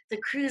see the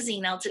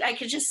cruising altitude. I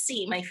could just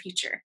see my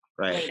future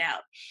laid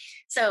out.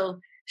 So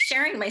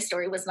sharing my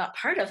story was not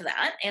part of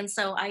that. And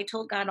so I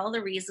told God all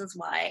the reasons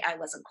why I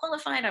wasn't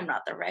qualified. I'm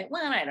not the right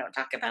one. I don't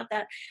talk about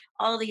that,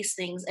 all these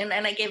things. And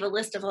I gave a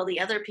list of all the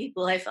other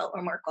people I felt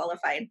were more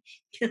qualified.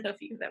 I don't know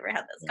if you've ever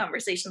had those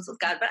conversations with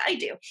God, but I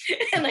do.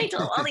 And I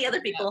told all the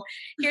other people,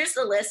 here's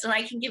the list, and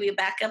I can give you a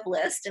backup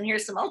list, and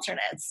here's some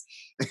alternates.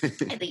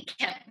 And he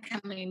kept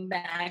coming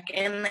back.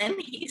 And then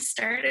he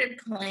started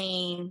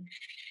playing,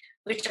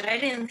 which I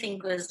didn't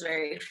think was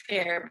very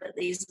fair, but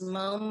these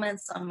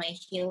moments on my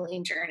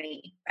healing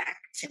journey back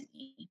to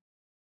me.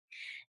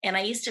 And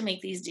I used to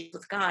make these deals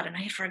with God, and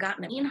I had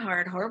forgotten it.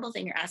 Hard, horrible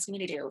thing you're asking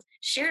me to do,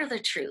 share the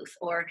truth,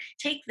 or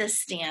take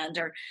this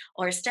stand,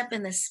 or step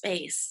in this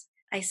space.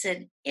 I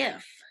said,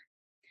 if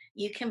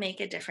you can make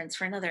a difference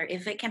for another,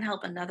 if it can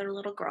help another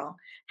little girl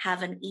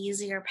have an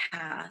easier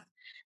path,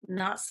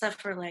 not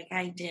suffer like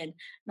I did,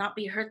 not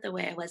be hurt the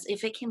way I was,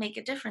 if it can make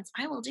a difference,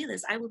 I will do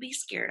this. I will be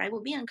scared. I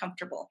will be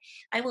uncomfortable.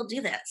 I will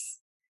do this.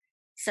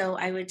 So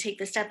I would take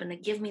the step, and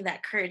it gave me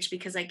that courage,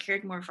 because I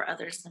cared more for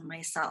others than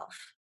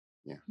myself.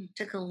 Yeah. It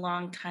took a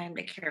long time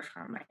to care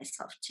for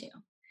myself too.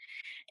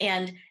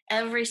 And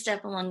every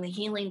step along the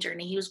healing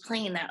journey, he was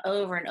playing that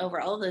over and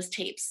over, all those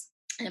tapes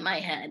in my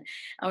head,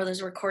 all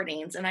those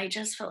recordings. And I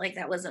just felt like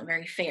that wasn't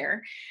very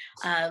fair.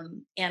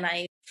 And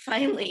I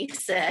finally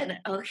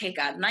said, okay,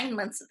 God, 9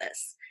 months of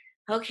this.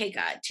 Okay,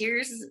 God,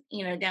 tears,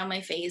 down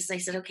my face. I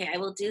said, okay, I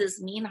will do this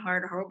mean,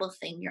 hard, horrible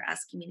thing you're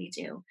asking me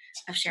to do,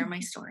 of share my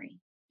story.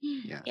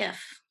 Yeah.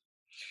 If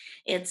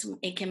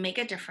it can make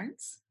a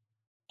difference,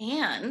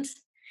 and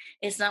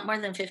it's not more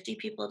than 50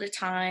 people at a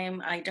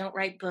time. I don't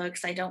write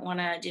books. I don't want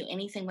to do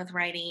anything with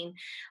writing.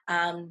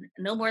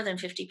 No more than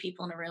 50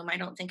 people in a room. I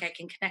don't think I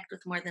can connect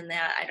with more than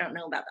that. I don't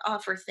know about the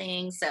offer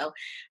thing. So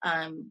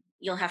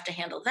you'll have to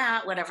handle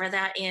that, whatever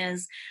that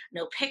is.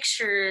 No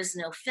pictures,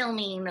 no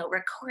filming, no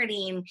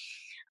recording.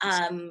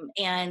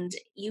 And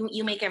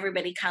you make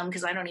everybody come,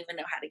 because I don't even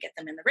know how to get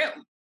them in the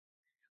room.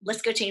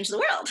 Let's go change the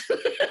world.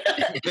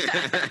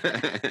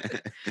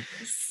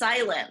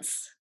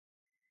 Silence.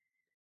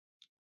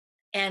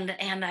 And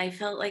I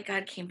felt like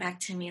God came back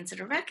to me and said,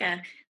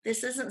 Rebecca,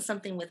 this isn't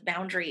something with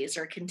boundaries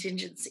or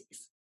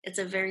contingencies. It's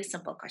a very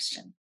simple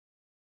question.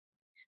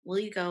 Will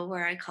you go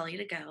where I call you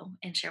to go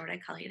and share what I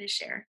call you to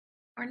share,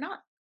 or not?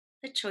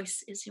 The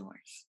choice is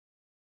yours.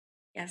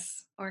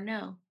 Yes or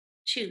no.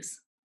 Choose.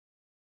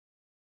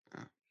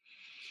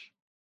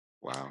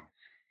 Wow.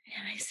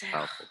 And I said,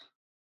 Powerful.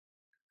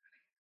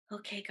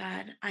 okay,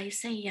 God, I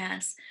say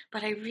yes,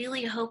 but I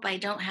really hope I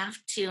don't have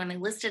to. And I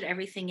listed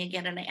everything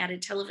again and I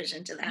added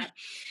television to that.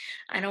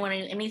 I don't want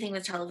to do anything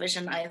with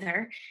television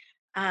either.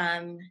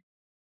 Um,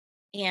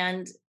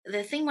 and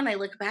the thing when I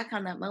look back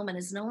on that moment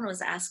is no one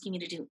was asking me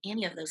to do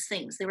any of those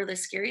things. They were the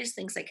scariest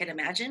things I could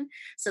imagine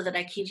so that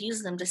I could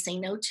use them to say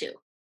no to.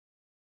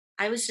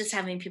 I was just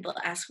having people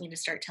ask me to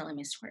start telling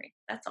my story.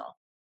 That's all.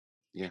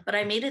 Yeah. But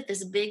I made it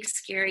this big,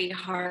 scary,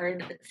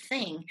 hard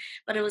thing.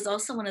 But it was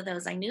also one of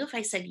those, I knew if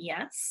I said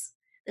yes,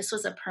 this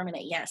was a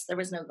permanent yes. There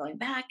was no going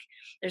back.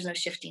 There's no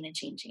shifting and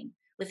changing.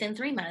 Within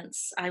 3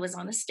 months, I was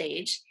on a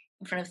stage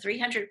in front of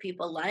 300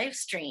 people live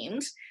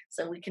streamed.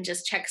 So we can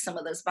just check some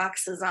of those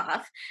boxes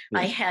off.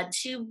 I had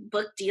 2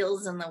 book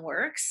deals in the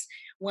works.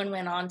 One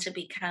went on to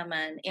become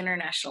an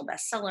international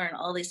bestseller and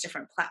all these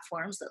different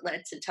platforms that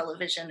led to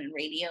television and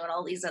radio and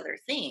all these other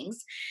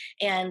things.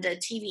 And a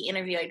TV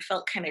interview I'd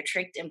felt kind of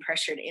tricked and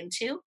pressured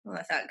into. Well,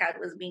 I thought God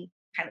was being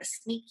kind of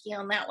sneaky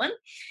on that one.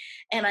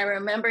 And I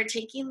remember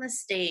taking the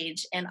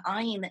stage and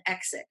eyeing the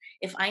exit.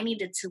 If I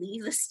needed to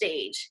leave the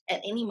stage at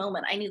any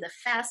moment, I knew the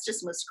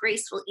fastest, most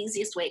graceful,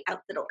 easiest way out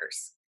the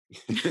doors.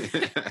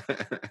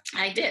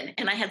 I did.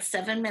 And I had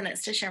 7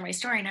 minutes to share my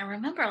story. And I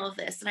remember all of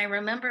this. And I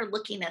remember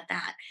looking at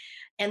that.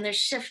 And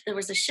there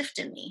was a shift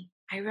in me.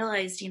 I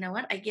realized, you know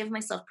what? I give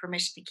myself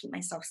permission to keep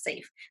myself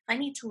safe. If I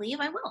need to leave,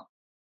 I will.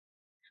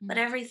 But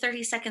every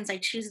 30 seconds I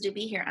choose to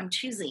be here, I'm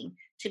choosing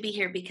to be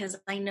here because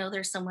I know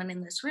there's someone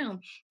in this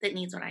room that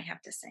needs what I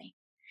have to say.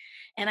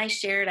 And I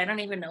shared, I don't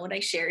even know what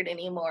I shared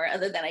anymore,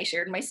 other than I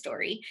shared my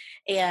story.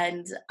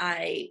 And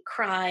I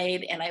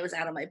cried and I was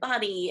out of my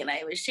body and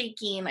I was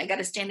shaking. I got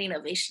a standing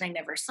ovation I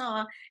never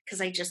saw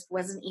because I just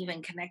wasn't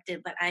even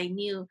connected. But I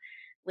knew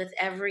with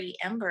every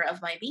ember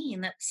of my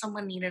being that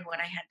someone needed what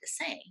I had to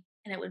say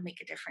and it would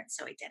make a difference.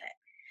 So I did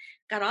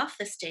it. Got off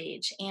the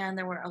stage and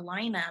there were a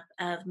lineup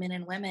of men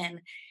and women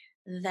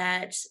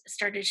that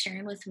started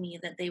sharing with me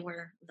that they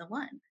were the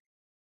one.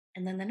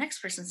 And then the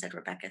next person said,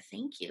 Rebecca,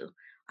 thank you.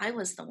 I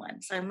was the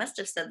one. So I must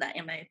have said that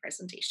in my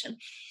presentation.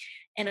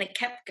 And it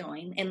kept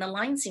going. And the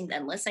line seemed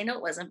endless. I know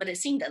it wasn't, but it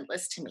seemed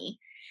endless to me.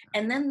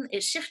 And then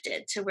it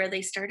shifted to where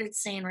they started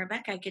saying,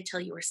 Rebecca, I could tell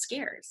you were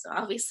scared. So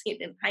obviously I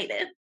didn't hide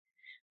it.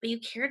 But you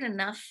cared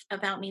enough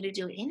about me to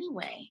do it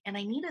anyway. And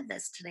I needed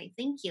this today.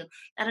 Thank you.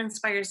 That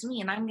inspires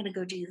me. And I'm going to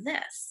go do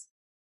this.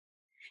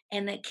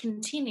 And it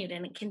continued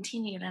and it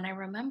continued. And I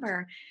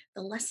remember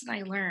the lesson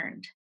I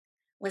learned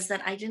was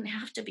that I didn't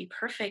have to be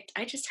perfect.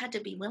 I just had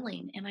to be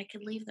willing and I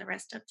could leave the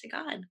rest up to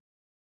God.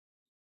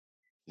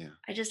 Yeah.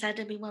 I just had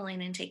to be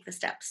willing and take the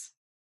steps.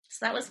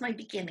 So that was my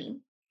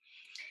beginning.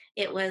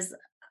 It was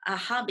a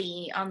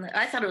hobby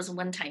I thought it was a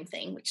one-time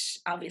thing, which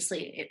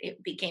obviously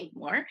it became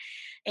more.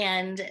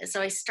 And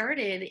so I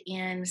started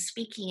in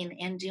speaking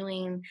and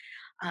doing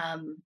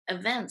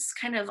events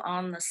kind of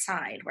on the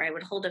side where I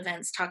would hold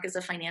events, talk as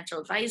a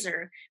financial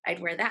advisor. I'd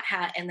wear that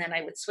hat and then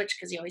I would switch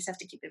because you always have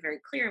to keep it very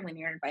clear when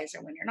you're an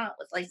advisor, when you're not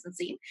with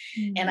licensing.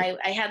 And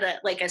I had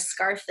a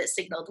scarf that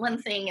signaled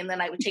one thing and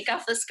then I would take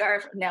off the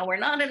scarf. Now we're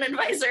not an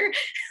advisor.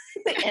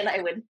 And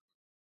I would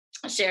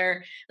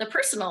share the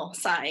personal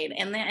side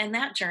and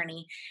that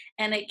journey,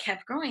 and it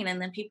kept growing.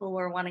 And then people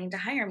were wanting to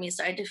hire me,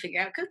 so I had to figure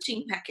out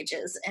coaching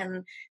packages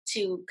and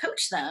to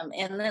coach them.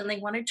 And then they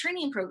wanted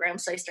training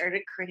programs, so I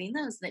started creating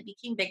those, and it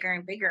became bigger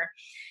and bigger.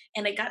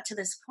 And it got to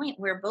this point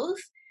where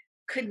both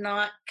could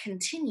not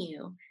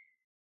continue,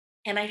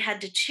 and I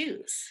had to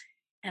choose.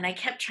 And I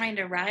kept trying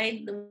to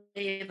ride the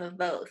wave of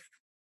both,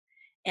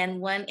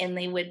 and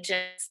they would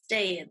just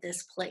stay at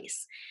this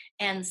place.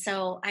 And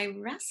so I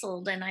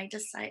wrestled and I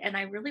decided, and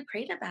I really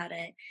prayed about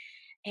it.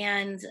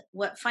 And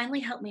what finally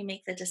helped me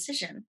make the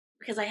decision,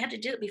 because I had to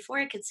do it before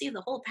I could see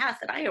the whole path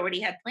that I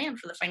already had planned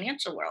for the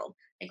financial world.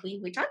 Like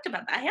we talked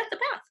about that. I had the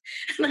path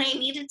and I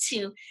needed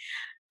to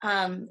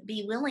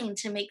be willing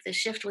to make the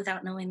shift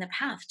without knowing the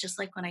path. Just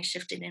like when I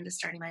shifted into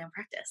starting my own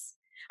practice,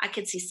 I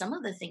could see some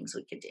of the things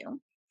we could do.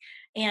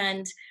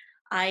 And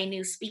I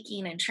knew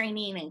speaking and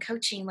training and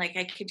coaching, like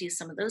I could do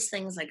some of those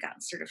things. I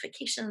got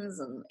certifications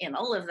and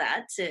all of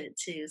that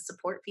to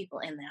support people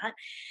in that.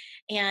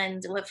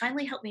 And what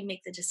finally helped me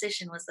make the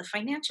decision was the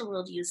financial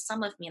world used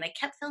some of me, and I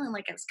kept feeling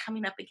like I was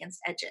coming up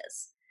against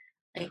edges.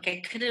 Like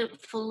I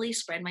couldn't fully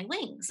spread my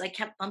wings. I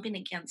kept bumping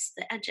against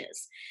the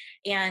edges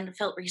and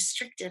felt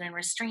restricted and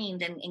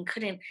restrained and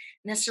couldn't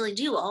necessarily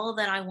do all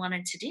that I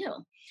wanted to do.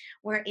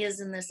 Whereas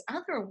in this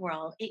other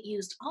world, it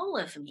used all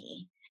of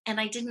me and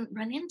I didn't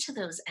run into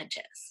those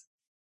edges.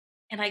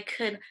 And I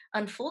could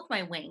unfold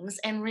my wings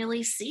and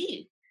really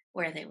see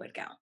where they would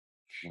go.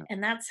 Yeah.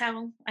 And that's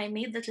how I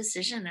made the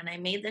decision and I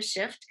made the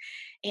shift.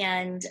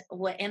 And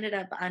what ended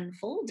up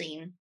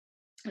unfolding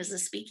as the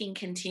speaking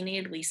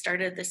continued, we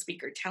started the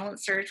speaker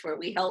talent search where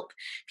we help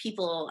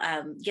people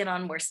get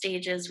on more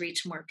stages,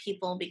 reach more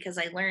people, because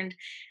I learned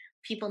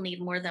people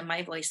need more than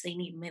my voice. They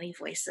need many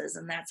voices.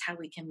 And that's how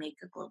we can make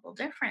a global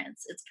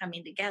difference. It's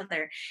coming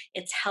together,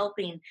 it's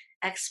helping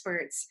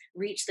experts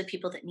reach the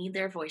people that need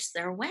their voice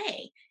their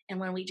way. And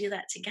when we do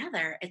that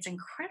together, it's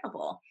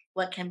incredible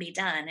what can be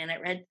done. And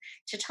it led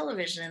to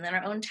television and then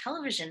our own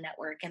television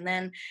network. And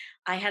then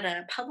I had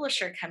a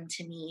publisher come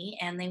to me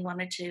and they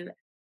wanted to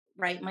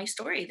write my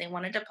story. They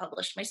wanted to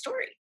publish my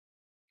story,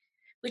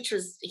 which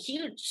was a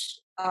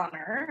huge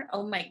honor.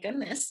 Oh my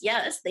goodness.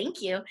 Yes,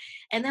 thank you.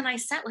 And then I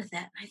sat with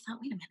that and I thought,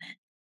 wait a minute,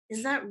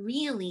 is that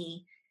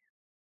really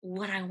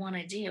what I want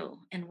to do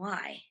and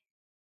why?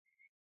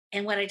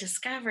 And what I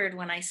discovered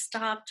when I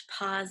stopped,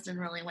 paused, and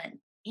really went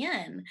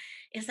in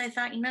is I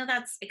thought,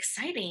 that's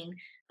exciting,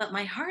 but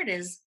my heart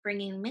is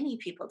bringing many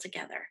people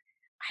together.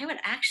 I would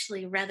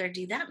actually rather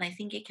do that. And I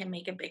think it can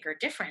make a bigger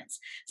difference.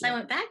 So I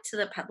went back to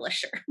the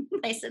publisher.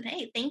 I said,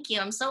 hey, thank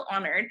you. I'm so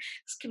honored.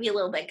 This could be a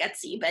little bit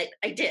gutsy, but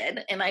I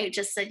did. And I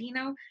just said,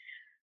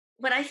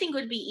 what I think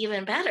would be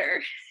even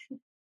better,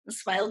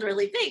 smiled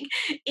really big,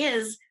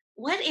 is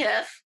what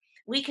if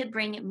we could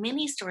bring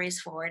many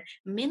stories forward,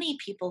 many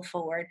people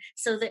forward,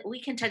 so that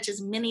we can touch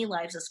as many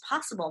lives as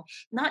possible,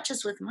 not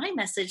just with my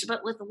message,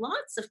 but with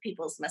lots of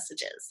people's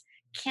messages.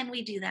 Can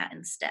we do that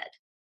instead?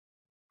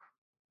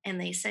 And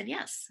they said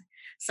yes.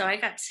 So I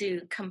got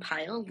to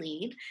compile,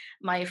 lead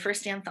my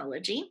first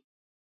anthology,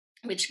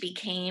 which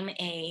became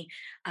a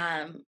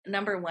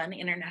 #1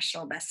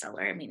 international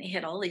bestseller. I mean, it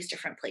hit all these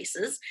different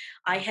places.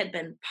 I had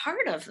been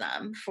part of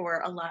them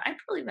for a lot. I'd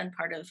probably been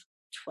part of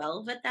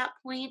 12 at that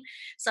point.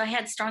 So I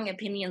had strong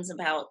opinions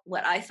about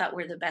what I thought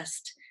were the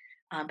best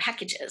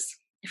packages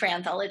for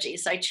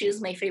anthologies. So I choose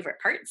my favorite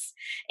parts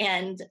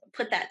and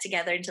put that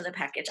together into the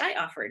package I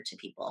offered to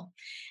people.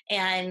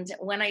 And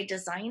when I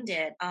designed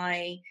it,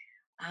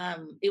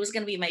 it was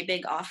going to be my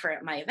big offer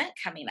at my event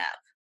coming up.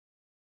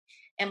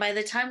 And by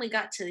the time we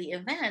got to the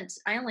event,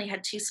 I only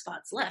had 2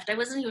 spots left. I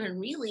wasn't even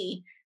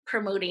really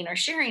promoting or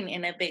sharing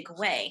in a big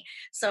way.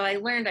 So I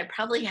learned I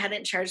probably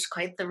hadn't charged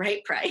quite the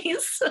right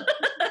price.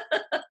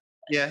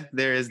 Yeah,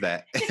 there is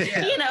that.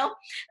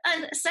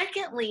 And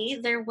secondly,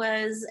 there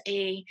was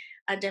a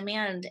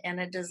demand and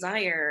a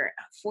desire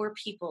for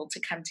people to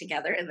come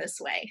together in this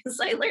way.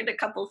 So I learned a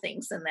couple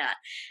things in that,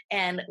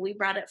 and we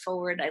brought it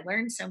forward. I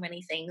learned so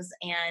many things,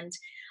 and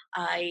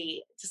I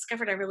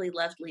discovered I really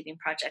loved leading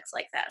projects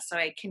like that. So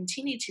I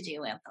continued to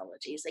do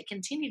anthologies. They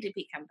continued to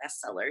become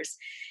bestsellers.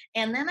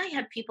 And then I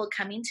had people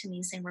coming to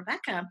me saying,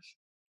 Rebecca,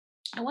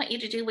 I want you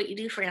to do what you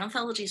do for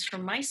anthologies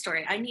from my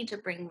story. I need to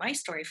bring my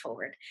story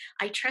forward.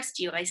 I trust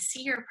you. I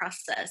see your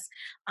process.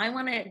 I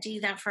want to do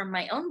that for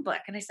my own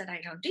book. And I said,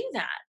 I don't do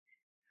that.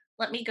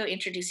 Let me go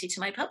introduce you to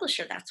my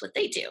publisher. That's what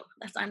they do.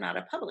 I'm not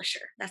a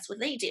publisher. That's what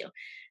they do.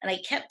 And I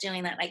kept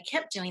doing that. I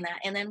kept doing that.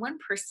 And then one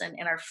person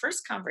in our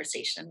first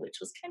conversation, which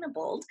was kind of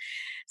bold,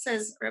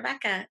 says,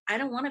 Rebecca, I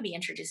don't want to be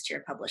introduced to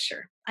your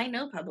publisher. I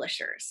know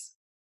publishers.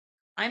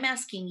 I'm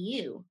asking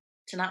you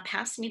to not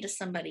pass me to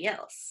somebody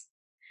else,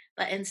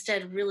 but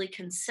instead really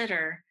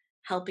consider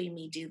helping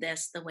me do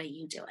this the way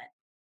you do it.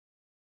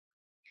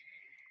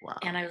 Wow.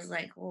 And I was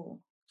like, oh.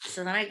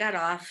 So then I got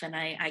off and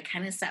I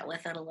kind of sat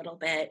with it a little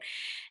bit.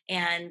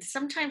 And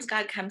sometimes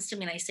God comes to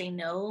me and I say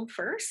no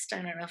first.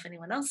 I don't know if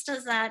anyone else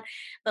does that.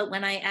 But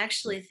when I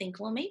actually think,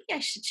 well, maybe I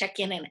should check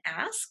in and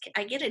ask,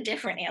 I get a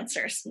different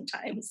answer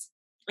sometimes.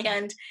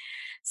 And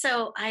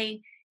so I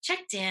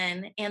checked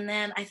in and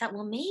then I thought,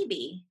 well,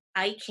 maybe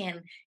I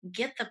can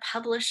get the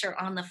publisher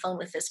on the phone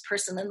with this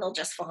person and they'll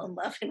just fall in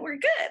love and we're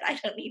good. I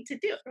don't need to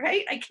do it,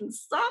 right? I can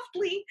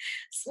softly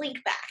slink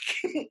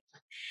back.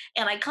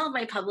 And I called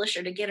my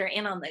publisher to get her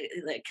in on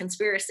the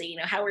conspiracy,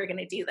 how we're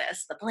going to do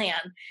this, the plan.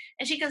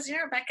 And she goes,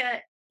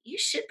 Rebecca, you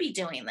should be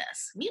doing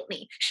this. Mute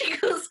me. She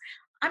goes,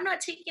 I'm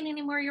not taking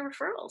any more of your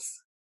referrals.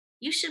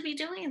 You should be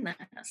doing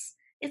this.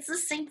 It's the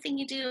same thing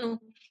you do.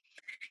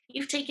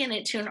 You've taken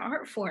it to an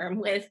art form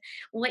with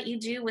what you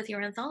do with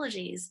your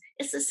anthologies.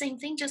 It's the same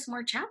thing, just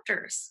more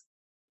chapters.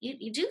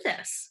 You do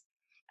this.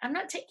 I'm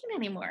not taking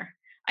any more.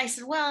 I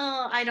said,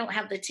 well, I don't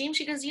have the team.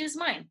 She goes, use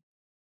mine.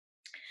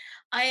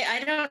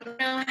 I don't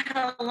know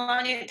how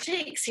long it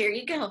takes. Here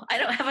you go. I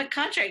don't have a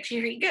contract.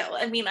 Here you go.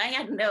 I mean, I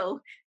had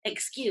no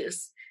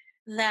excuse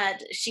that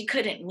she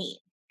couldn't meet.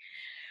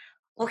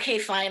 Okay,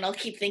 fine. I'll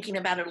keep thinking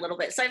about it a little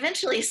bit. So I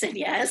eventually said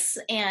yes.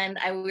 And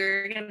we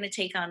were going to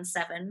take on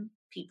 7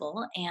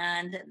 people.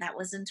 And that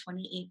was in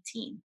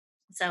 2018.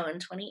 So in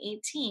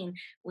 2018,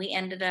 we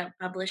ended up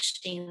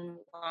publishing,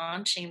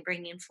 launching,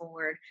 bringing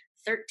forward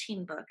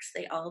 13 books.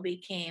 They all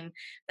became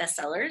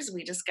bestsellers.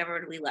 We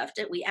discovered we loved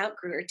it. We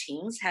outgrew our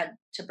teams, had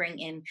to bring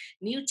in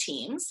new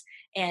teams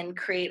and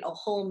create a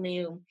whole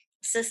new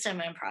system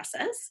and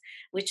process,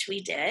 which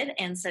we did.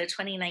 And so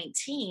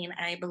 2019,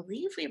 I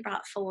believe we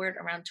brought forward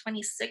around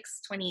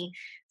 26,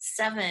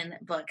 27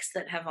 books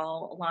that have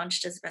all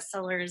launched as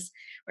bestsellers.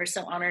 We're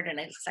so honored and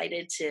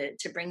excited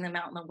to bring them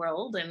out in the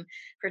world. And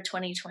for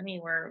 2020,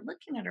 we're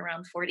looking at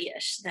around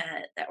 40-ish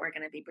that we're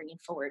going to be bringing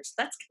forward. So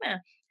that's kind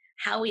of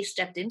how we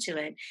stepped into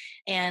it.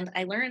 And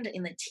I learned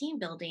in the team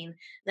building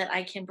that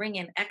I can bring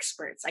in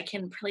experts. I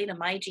can play to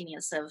my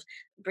genius of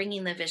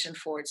bringing the vision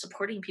forward,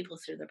 supporting people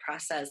through the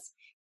process,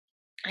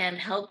 and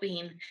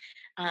helping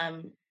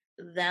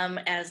them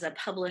as a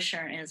publisher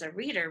and as a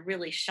reader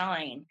really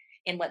shine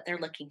in what they're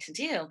looking to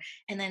do,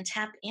 and then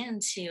tap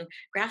into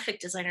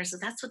graphic designers. So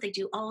that's what they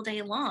do all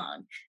day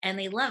long and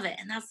they love it,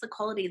 and that's the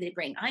quality they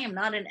bring. I am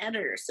not an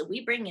editor, so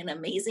we bring in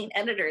amazing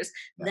editors.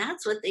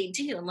 That's what they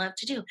do and love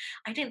to do.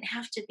 I didn't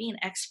have to be an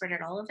expert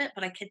at all of it,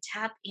 but I could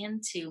tap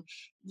into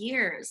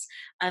years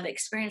of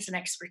experience and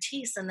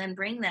expertise and then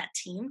bring that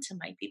team to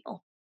my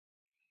people.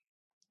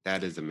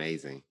 That is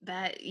amazing.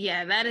 That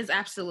is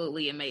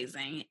absolutely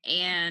amazing.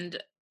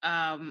 And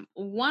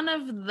one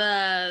of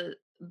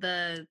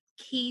the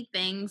key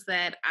things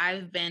that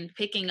I've been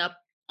picking up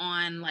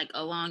on, like,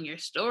 along your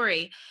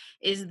story,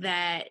 is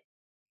that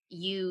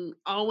you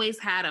always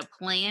had a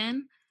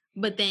plan,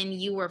 but then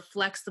you were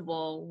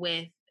flexible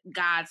with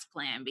God's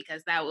plan,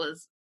 because that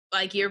was,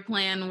 like, your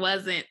plan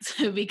wasn't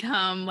to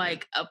become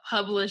like a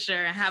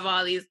publisher and have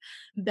all these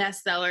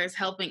bestsellers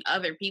helping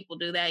other people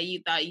do that.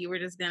 You thought you were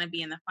just going to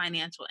be in the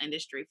financial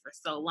industry for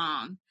so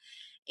long.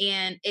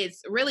 And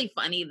it's really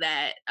funny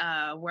that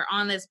we're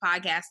on this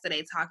podcast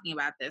today talking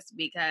about this,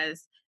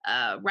 because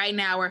right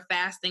now we're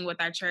fasting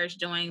with our church,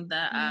 doing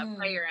the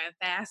prayer and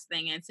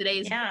fasting. And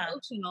today's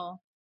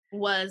devotional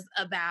was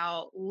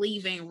about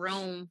leaving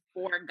room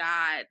for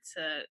God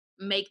to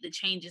make the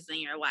changes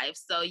in your life.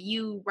 So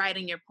you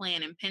writing your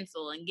plan in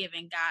pencil and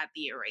giving God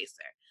the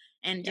eraser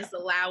and just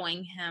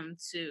allowing him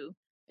to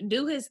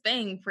do his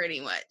thing pretty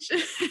much.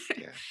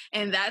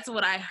 And that's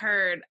what I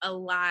heard a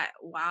lot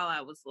while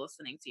I was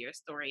listening to your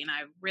story. And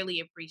I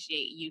really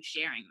appreciate you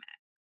sharing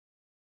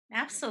that.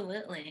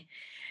 Absolutely.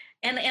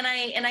 And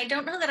I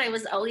don't know that I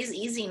was always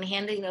easy in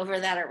handing over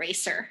that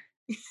eraser.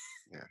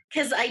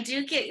 Because I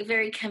do get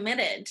very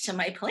committed to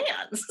my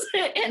plans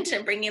and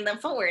to bringing them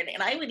forward.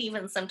 And I would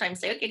even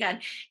sometimes say, okay, God,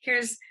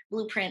 here's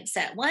blueprint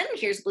set 1,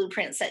 here's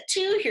blueprint set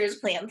 2, here's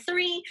plan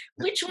 3.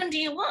 Which one do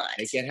you want?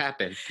 Make it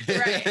happen.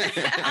 Right.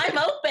 I'm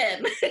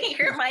open.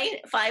 Here are my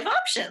 5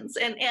 options.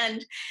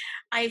 And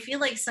I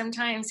feel like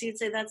sometimes he'd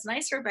say, that's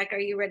nice, Rebecca. Are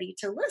you ready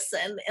to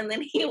listen? And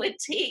then he would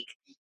take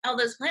all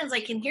those plans.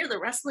 I can hear the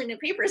rustling of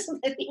papers, and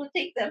then he would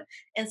take them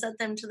and set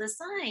them to the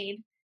side.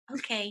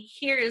 Okay,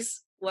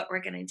 here's what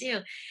we're going to do.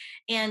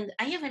 And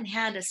I even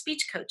had a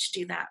speech coach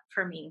do that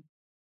for me.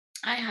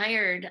 I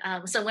hired,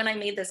 so when I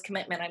made this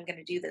commitment, I'm going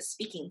to do this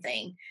speaking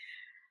thing,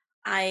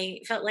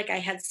 I felt like I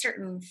had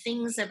certain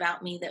things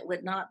about me that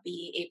would not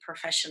be a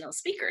professional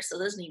speaker. So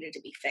those needed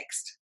to be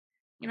fixed.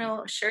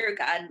 Sure,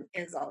 God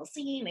is all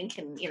seeing and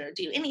can,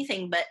 do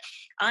anything, but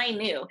I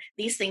knew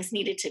these things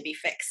needed to be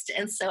fixed.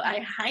 And so I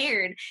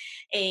hired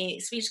a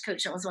speech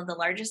coach. It was one of the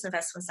largest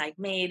investments I'd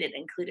made. It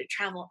included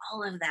travel,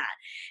 all of that.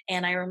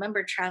 And I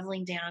remember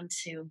traveling down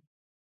to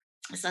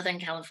Southern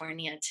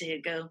California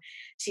to go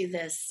to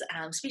this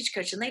speech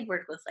coach, and they'd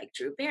worked with like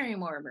Drew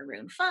Barrymore,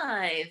 Maroon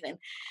 5, and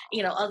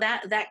all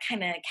that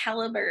kind of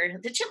caliber,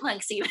 the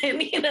Chipmunks,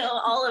 even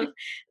all of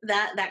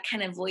that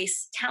kind of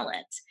voice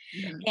talent.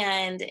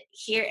 And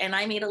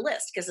I made a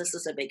list, because this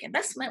was a big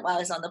investment. While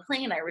I was on the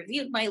plane, I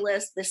reviewed my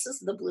list. This is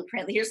the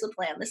blueprint. Here's the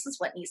plan. This is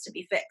what needs to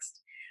be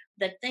fixed.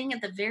 The thing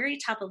at the very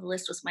top of the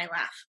list was my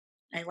laugh.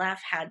 My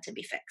laugh had to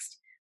be fixed.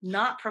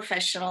 Not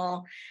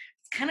professional.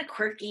 Kind of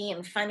quirky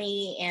and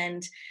funny,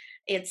 and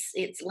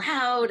it's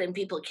loud and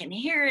people can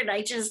hear it.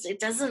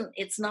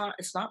 It's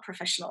not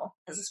professional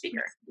as a speaker.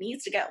 It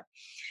needs to go.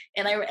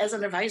 And as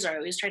an advisor, I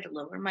always tried to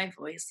lower my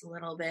voice a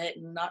little bit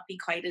and not be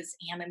quite as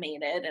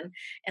animated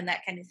and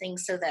that kind of thing,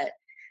 so that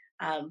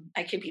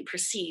I could be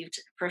perceived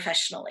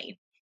professionally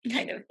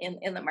kind of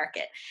in the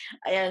market.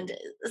 And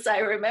so I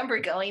remember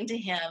going to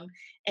him,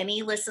 and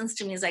he listens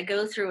to me as I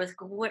go through with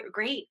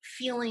great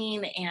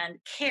feeling and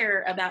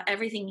care about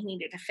everything he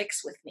needed to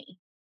fix with me.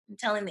 I'm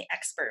telling the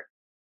expert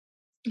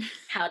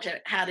how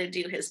to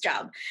do his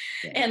job.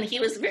 And he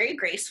was very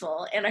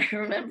graceful. And I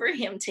remember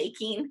him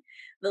taking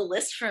the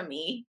list from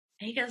me.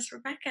 And he goes,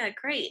 Rebecca,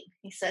 great.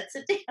 He sets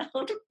it down.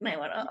 And I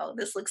went, oh,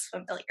 this looks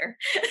familiar.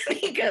 And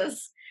he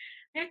goes,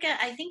 Erica,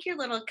 I think you're a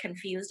little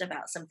confused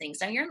about some things.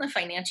 Now, you're in the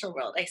financial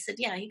world. I said,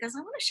 yeah. He goes, I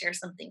want to share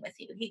something with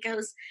you. He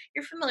goes,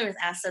 you're familiar with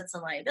assets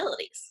and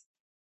liabilities.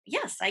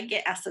 Yes, I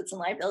get assets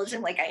and liabilities.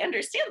 I'm like, I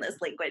understand this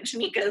language.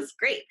 And he goes,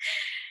 great.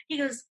 He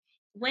goes,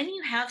 when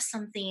you have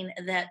something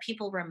that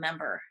people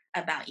remember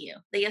about you,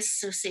 they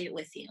associate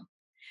with you,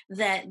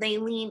 that they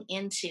lean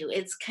into,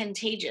 it's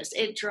contagious,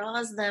 it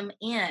draws them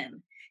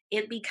in,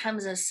 it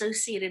becomes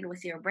associated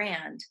with your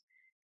brand.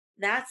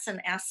 That's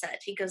an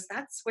asset. He goes,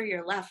 that's where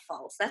your laugh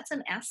falls. That's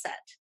an asset.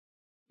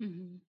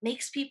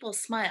 makes people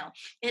smile.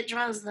 It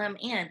draws them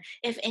in.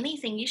 If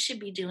anything, you should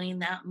be doing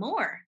that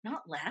more,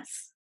 not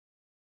less.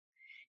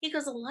 He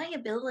goes, a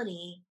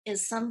liability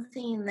is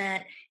something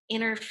that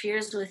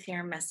interferes with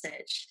your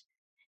message.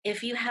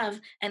 If you have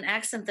an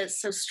accent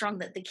that's so strong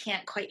that they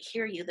can't quite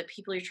hear you, the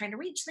people you're trying to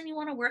reach, then you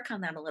want to work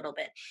on that a little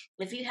bit.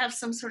 If you have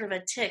some sort of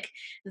a tick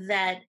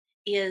that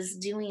is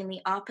doing the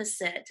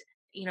opposite,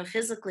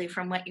 physically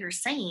from what you're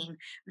saying,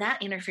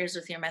 that interferes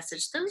with your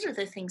message. Those are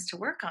the things to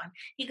work on.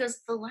 He goes,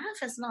 the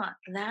laugh is not,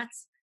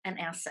 that's an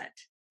asset.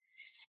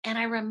 And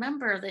I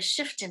remember the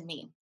shift in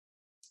me.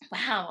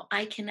 Wow,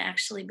 I can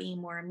actually be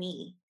more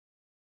me.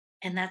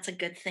 And that's a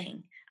good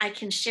thing. I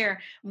can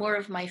share more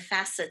of my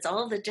facets,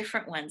 all the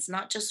different ones,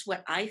 not just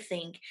what I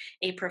think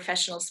a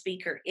professional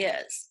speaker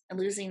is,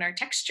 losing our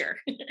texture,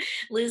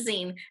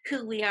 losing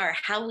who we are,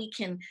 how we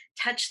can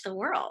touch the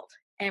world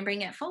and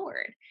bring it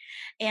forward.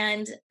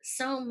 And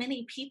so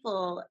many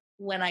people,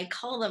 when I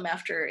call them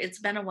after it's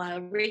been a while,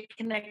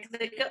 reconnect,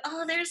 they go,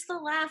 oh, there's the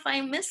laugh.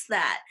 I miss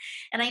that.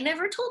 And I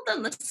never told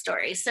them the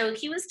story. So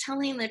he was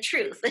telling the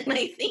truth. And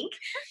I think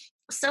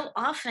so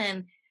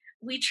often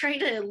we try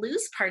to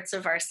lose parts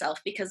of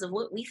ourselves because of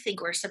what we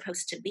think we're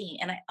supposed to be.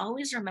 And I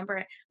always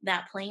remember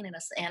that playing in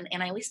us. And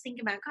I always think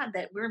about God,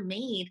 that we're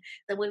made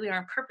the way we are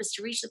on purpose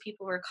to reach the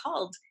people we're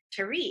called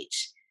to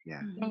reach.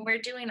 Yeah. And we're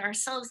doing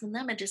ourselves and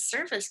them a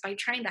disservice by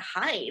trying to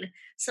hide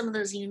some of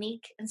those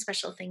unique and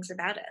special things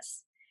about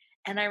us.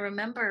 And I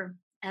remember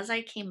as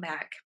I came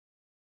back,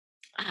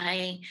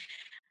 I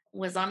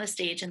was on a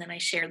stage and then I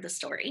shared the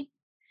story.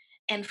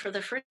 And for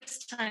the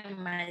first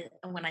time,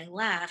 when I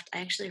laughed, I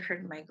actually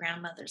heard my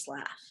grandmother's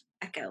laugh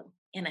echo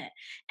in it.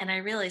 And I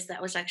realized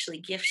that was actually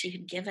a gift she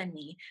had given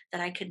me that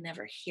I could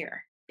never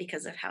hear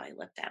because of how I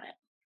looked at it.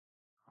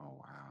 Oh,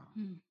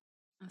 wow.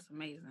 That's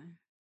amazing.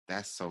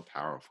 That's so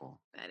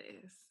powerful. That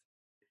is.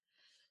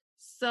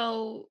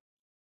 So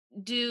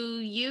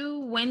do you,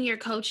 when you're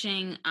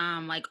coaching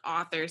like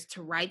authors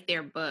to write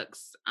their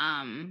books,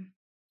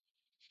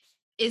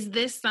 is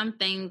this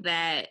something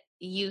that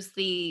you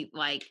see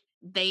like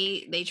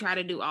they try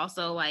to do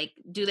also? Like,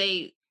 do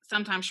they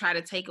sometimes try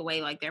to take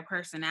away like their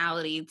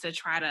personality to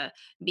try to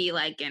be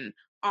like an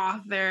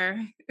author?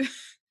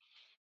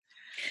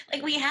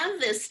 Like, we have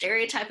this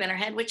stereotype in our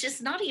head, which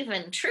is not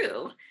even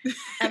true,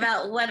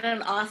 about what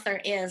an author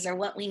is or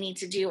what we need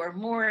to do, or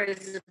more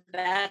is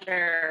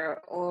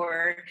better,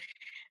 or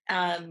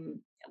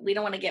we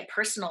don't want to get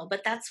personal,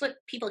 but that's what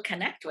people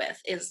connect with,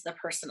 is the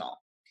personal.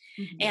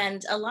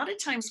 And a lot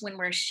of times when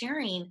we're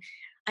sharing,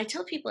 I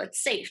tell people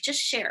it's safe, just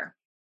share.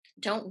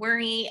 Don't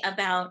worry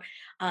about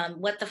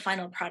what the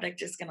final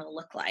product is going to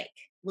look like.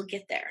 We'll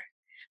get there.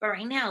 But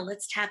right now,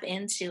 let's tap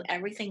into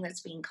everything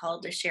that's being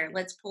called to share.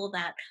 Let's pull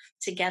that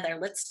together.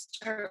 Let's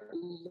start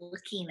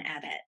looking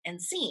at it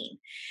and seeing.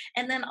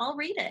 And then I'll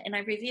read it and I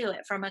review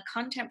it from a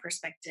content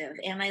perspective.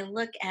 And I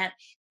look at,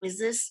 is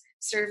this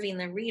serving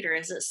the reader?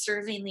 Is it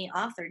serving the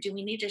author? Do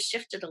we need to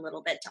shift it a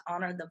little bit to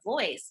honor the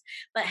voice,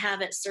 but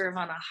have it serve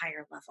on a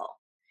higher level?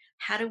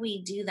 How do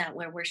we do that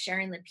where we're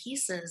sharing the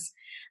pieces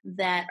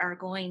that are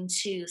going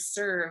to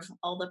serve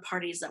all the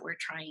parties that we're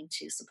trying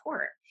to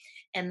support?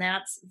 And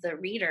that's the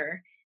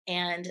reader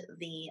and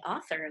the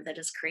author that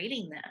is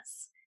creating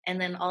this,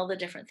 and then all the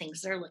different things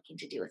they're looking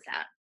to do with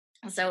that.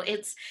 So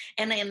it's,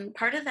 and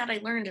part of that I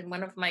learned in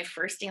one of my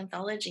first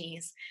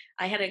anthologies.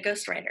 I had a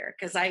ghostwriter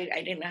because I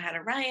didn't know how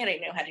to write. I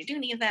didn't know how to do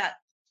any of that.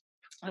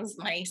 That was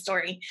my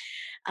story.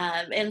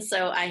 And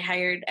so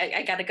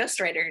I got a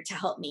ghostwriter to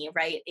help me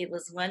write. It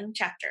was one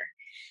chapter.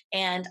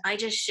 And I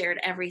just shared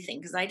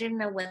everything because I didn't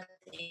know what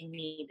they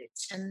needed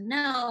to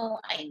know.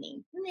 I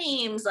named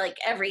names, like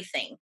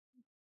everything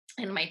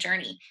in my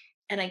journey.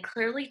 And I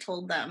clearly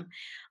told them,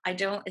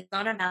 it's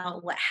not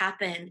about what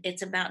happened.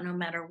 It's about, no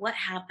matter what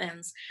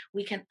happens,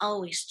 we can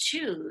always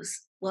choose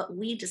what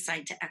we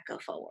decide to echo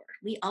forward.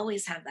 We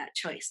always have that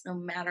choice, no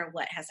matter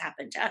what has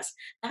happened to us.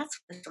 That's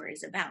what the story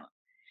is about.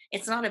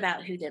 It's not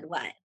about who did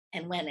what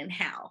and when and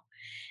how.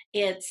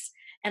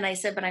 And I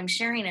said, but I'm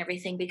sharing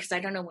everything because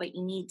I don't know what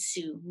you need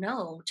to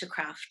know to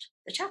craft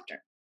the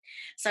chapter.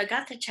 So I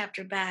got the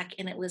chapter back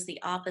and it was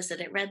the opposite.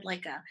 It read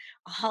like a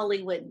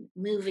Hollywood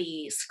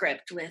movie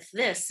script with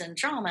this and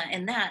drama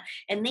and that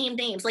and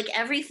names, like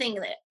everything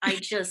that I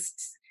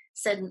just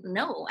said,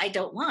 no, I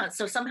don't want.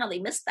 So somehow they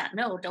missed that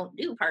no, don't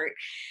do part.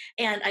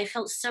 And I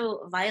felt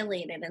so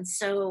violated and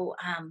so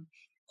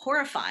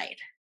horrified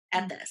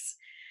at this.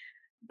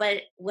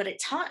 But what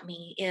it taught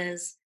me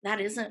is that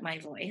isn't my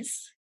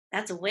voice.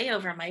 That's way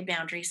over my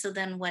boundary. So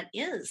then what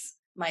is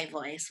my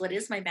voice? What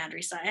is my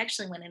boundary? So I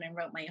actually went in and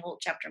wrote my whole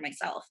chapter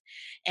myself.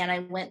 And I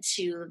went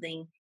to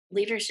the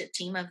leadership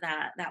team of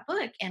that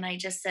book. And I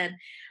just said,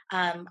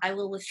 I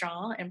will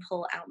withdraw and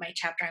pull out my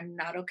chapter. I'm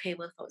not okay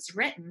with what's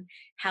written.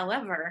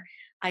 However,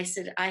 I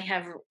said, I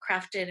have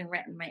crafted and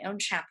written my own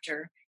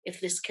chapter. If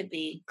this could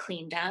be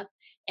cleaned up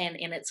and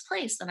in its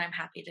place, then I'm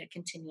happy to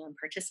continue and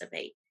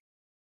participate.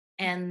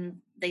 And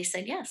they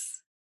said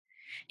yes.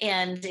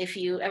 And if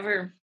you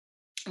ever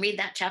read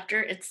that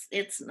chapter.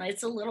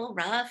 It's a little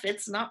rough.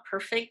 It's not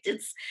perfect.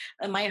 It's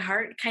my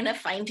heart kind of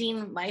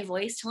finding my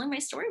voice, telling my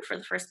story for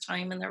the first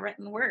time in the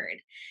written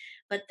word.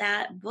 But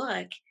that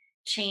book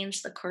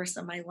changed the course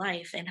of my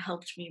life and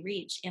helped me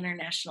reach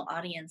international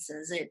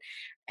audiences. It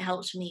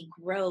helped me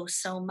grow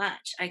so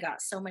much. I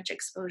got so much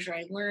exposure.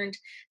 I learned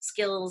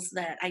skills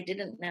that I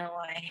didn't know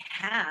I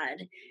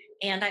had.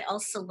 And I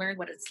also learned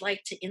what it's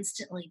like to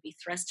instantly be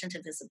thrust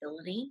into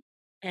visibility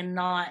and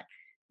not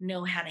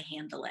know how to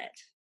handle it.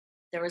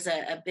 There was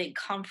a big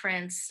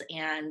conference,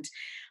 and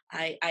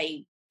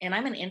and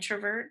I'm an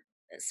introvert,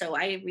 so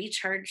I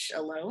recharge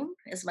alone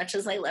as much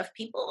as I love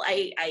people.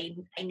 I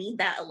need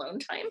that alone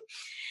time.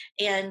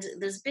 And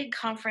this big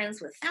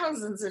conference with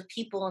thousands of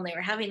people, and they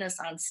were having us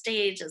on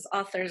stage as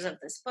authors of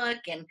this book,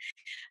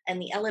 and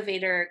the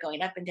elevator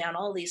going up and down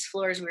all these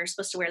floors. We were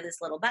supposed to wear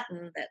this little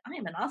button that I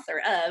am an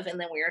author of, and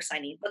then we were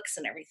signing books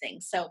and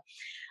everything. So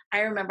I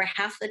remember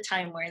half the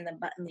time wearing the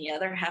button, the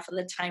other half of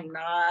the time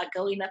not,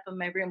 going up in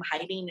my room,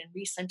 hiding and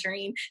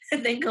recentering,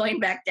 and then going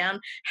back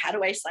down. How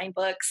do I sign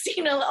books?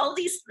 All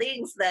these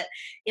things that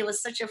it was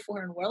such a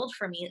foreign world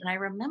for me. And I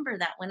remember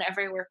that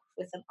whenever I work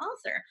with an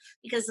author,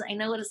 because I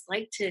know what it's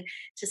like to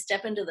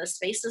step into those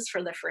spaces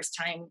for the first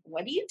time.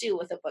 What do you do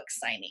with a book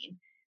signing?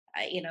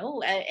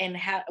 And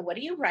how, what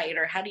do you write,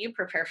 or how do you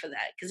prepare for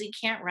that? Because you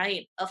can't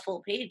write a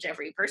full page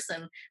every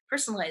person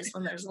personalized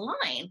when there's a line.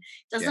 It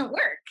Yeah. doesn't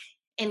work,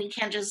 and you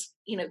can't just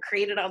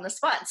create it on the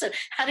spot. So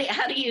how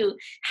do you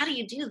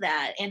do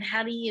that, and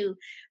how do you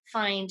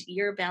find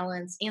your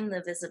balance in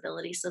the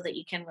visibility so that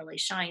you can really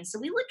shine? So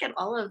we look at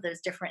all of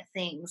those different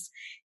things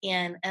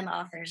in an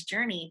author's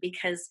journey,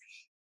 because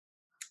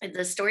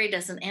the story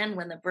doesn't end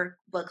when the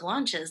book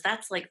launches.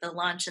 That's like the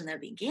launch in the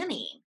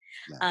beginning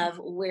Yeah. of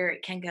where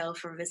it can go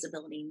for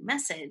visibility and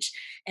message,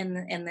 and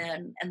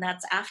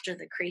that's after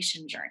the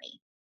creation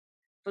journey.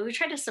 But we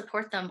try to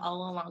support them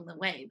all along the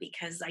way,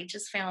 because I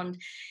just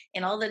found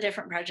in all the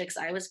different projects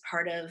I was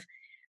part of,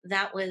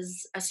 that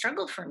was a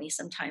struggle for me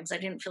sometimes. I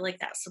didn't feel like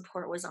that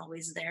support was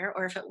always there,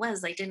 or if it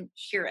was, I didn't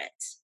hear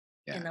it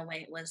in Yeah. the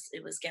way it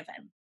was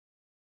given.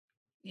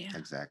 Yeah.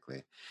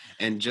 Exactly.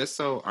 And just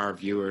so our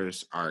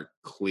viewers are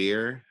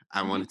clear,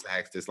 I Mhm. wanted to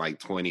ask this like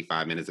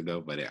 25 minutes ago,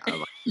 but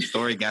the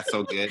story got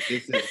so good.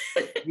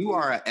 You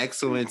are an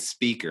excellent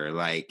speaker.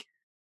 Like,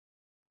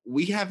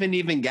 we haven't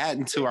even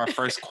gotten to our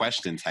first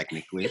question,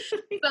 technically. So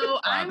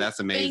Wow, I'm that's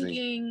amazing.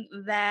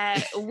 thinking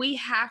that we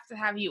have to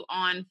have you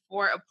on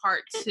for a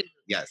part 2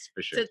 Yes,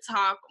 for sure. to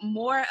talk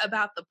more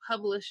about the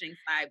publishing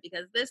side,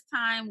 because this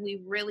time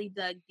we really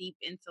dug deep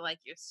into like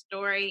your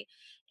story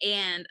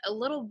and a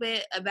little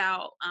bit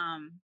about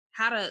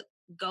how to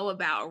go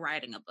about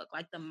writing a book,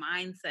 like the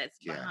mindsets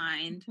Yeah.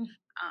 behind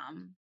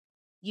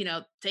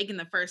taking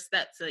the first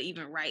step to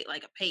even write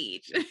like a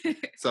page.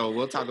 So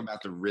we'll talk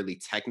about the really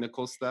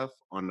technical stuff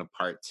on the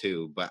part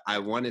 2, but I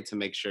wanted to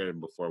make sure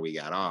before we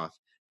got off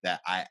that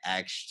I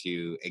asked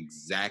you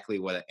exactly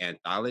what an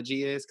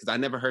anthology is, because I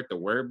never heard the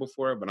word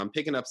before, but I'm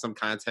picking up some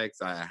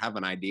context. I have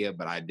an idea,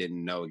 but I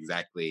didn't know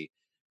exactly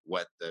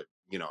what the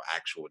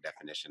actual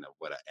definition of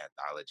what an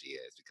anthology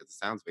is, because it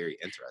sounds very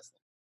interesting.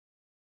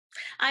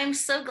 I'm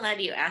so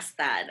glad you asked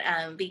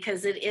that,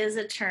 because it is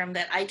a term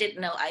that I didn't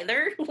know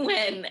either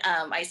when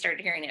I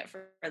started hearing it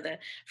for the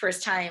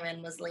first time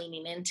and was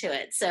leaning into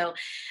it. So,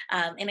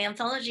 an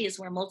anthology is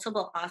where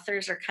multiple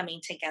authors are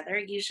coming together.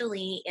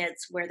 Usually,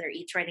 it's where they're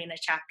each writing a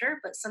chapter,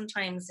 but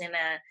sometimes in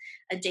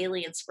a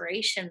daily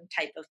inspiration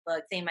type of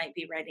book, they might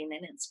be writing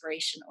an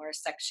inspiration or a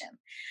section.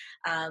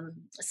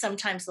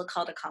 Sometimes they'll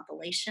call it a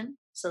compilation,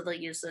 so they'll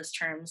use those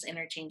terms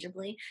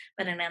interchangeably.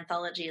 But an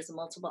anthology is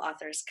multiple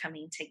authors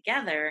coming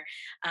together,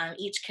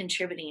 each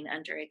contributing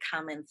under a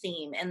common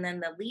theme. And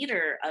then the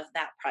leader of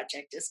that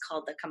project is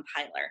called the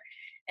compiler.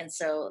 And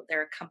so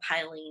they're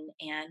compiling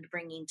and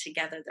bringing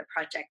together the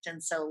project.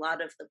 And so a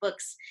lot of the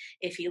books,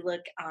 if you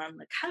look on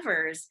the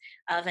covers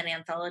of an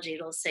anthology,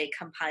 it'll say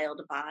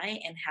compiled by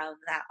and have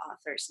that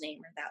author's name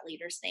or that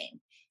leader's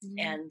name. Mhm.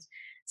 And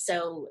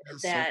so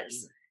That's so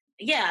that's cool.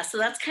 yeah, so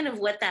that's kind of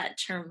what that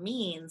term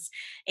means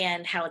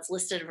and how it's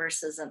listed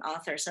versus an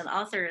author. So an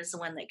author is the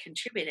one that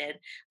contributed.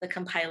 The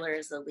compiler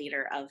is the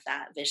leader of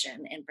that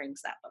vision and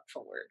brings that book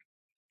forward.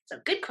 So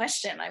good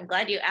question. I'm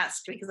glad you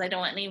asked, because I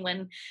don't want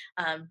anyone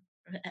um,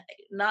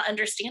 not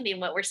understanding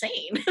what we're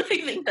saying. I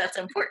think that's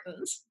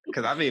important.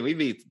 Because I mean, we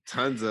meet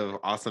tons of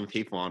awesome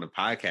people on the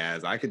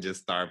podcast. I could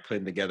just start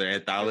putting together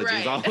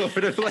anthologies Right. all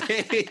over the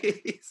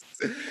place.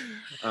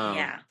 um,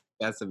 Yeah.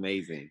 that's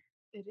amazing.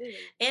 It is.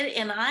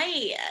 And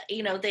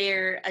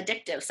they're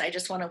addictive. So I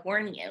just want to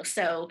warn you.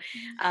 So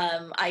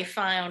I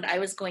found I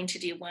was going to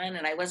do one,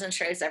 and I wasn't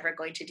sure I was ever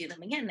going to do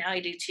them again. Now I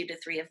do 2 to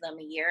 3 of them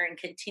a year and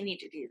continue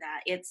to do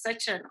that. It's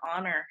such an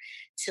honor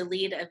to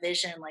lead a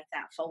vision like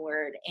that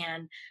forward.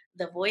 And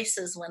the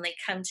voices, when they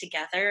come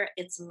together,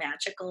 it's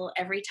magical.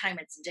 Every time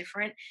it's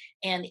different,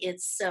 and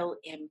it's so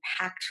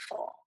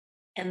impactful.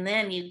 And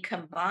then you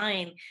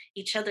combine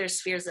each other's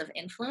spheres of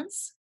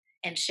influence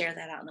and share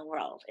that out in the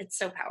world. It's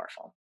so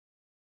powerful.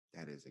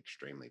 That is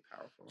extremely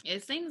powerful.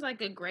 It seems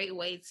like a great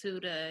way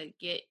to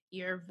get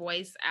your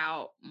voice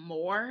out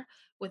more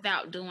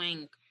without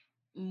doing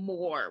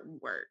more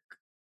work.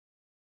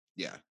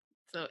 Yeah.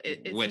 So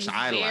it Which seems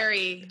I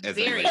very, like as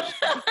a very. leader.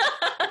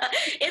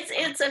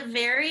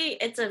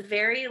 It's a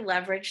very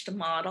leveraged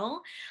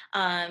model,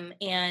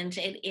 and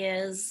it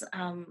is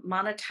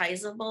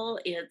monetizable.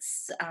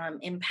 It's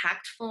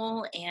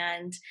impactful,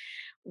 and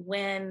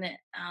when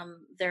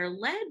they're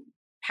led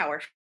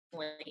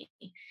powerfully,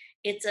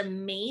 it's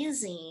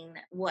amazing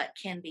what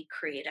can be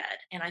created.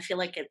 And I feel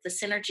like the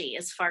synergy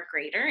is far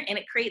greater, and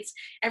it creates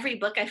every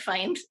book I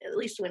find, at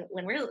least when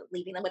we're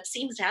leaving them, what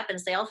seems to happen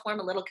is they all form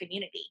a little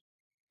community.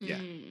 Yeah.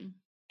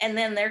 And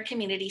then their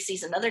community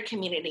sees another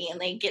community, and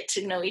they get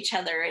to know each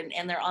other,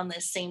 and they're on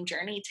this same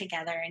journey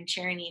together and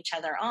cheering each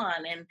other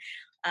on. And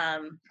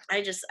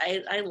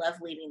I love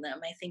leading them.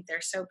 I think they're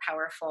so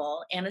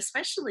powerful. And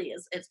especially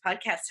as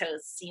podcast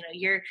hosts,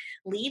 you're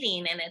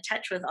leading and in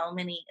touch with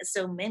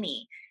so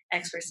many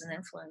experts and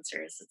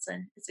influencers. It's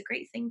a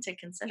great thing to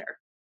consider.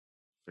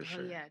 For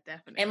sure. Oh, yeah,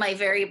 definitely. In my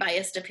very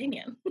biased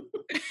opinion.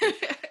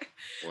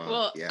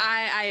 Well, yeah.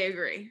 I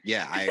agree.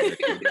 Yeah, I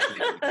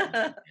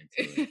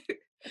agree.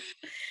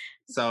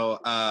 So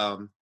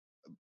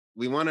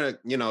we want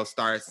to,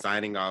 start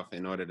signing off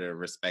in order to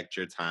respect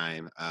your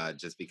time,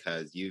 just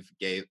because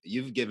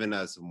you've given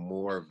us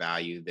more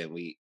value than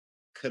we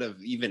could have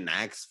even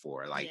asked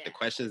for. Like the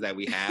questions that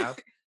we have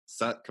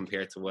suck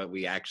compared to what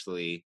we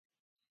actually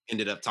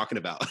ended up talking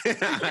about. So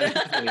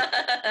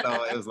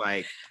it was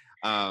like,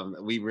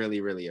 we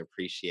really, really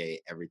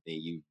appreciate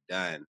everything you've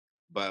done.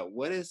 But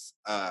what is,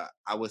 I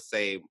would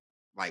say,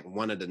 like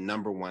one of the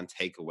number one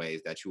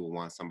takeaways that you would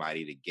want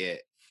somebody to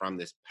get from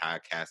this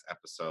podcast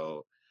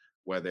episode,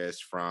 whether it's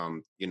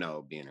from, being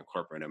in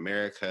corporate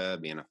America,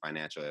 being a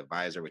financial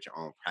advisor with your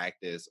own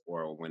practice,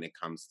 or when it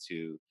comes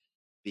to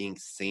being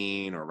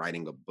seen or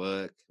writing a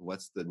book,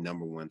 what's the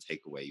number one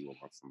takeaway you would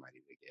want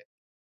somebody to get?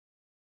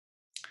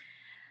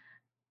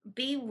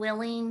 Be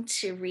willing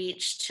to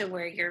reach to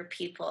where your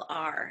people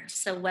are.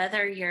 So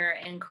whether you're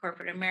in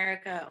corporate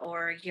America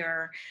or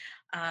you're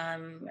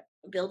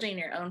building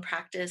your own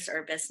practice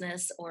or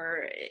business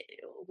or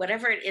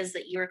whatever it is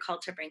that you're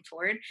called to bring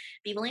forward,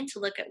 be willing to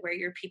look at where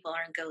your people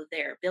are and go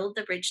there. Build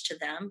the bridge to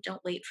them.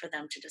 Don't wait for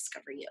them to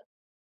discover you.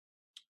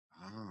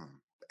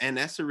 And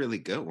that's a really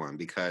good one,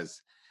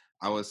 because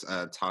I was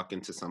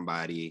talking to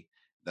somebody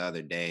the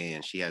other day,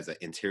 and she has an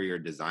interior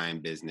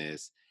design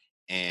business,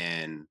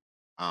 and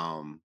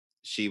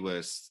she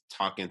was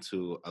talking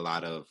to a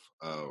lot of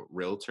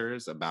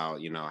realtors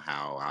about,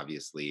 how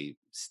obviously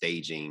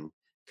staging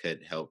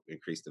could help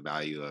increase the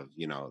value of,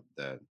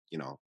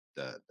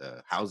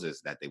 the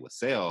houses that they would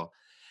sell.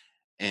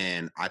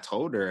 And I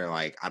told her,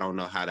 like, I don't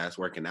know how that's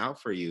working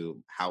out for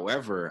you.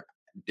 However,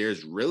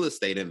 there's real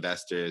estate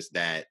investors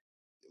that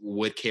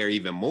would care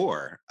even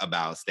more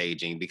about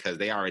staging, because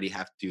they already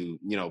have to,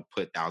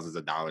 put thousands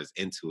of dollars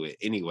into it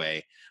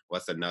anyway.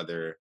 What's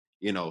another,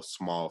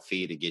 small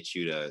fee to get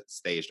you to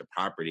stage the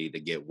property to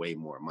get way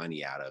more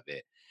money out of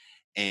it?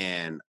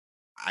 And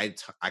I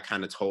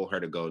kind of told her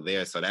to go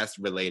there. So that's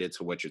related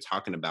to what you're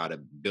talking about,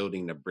 of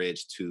building the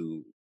bridge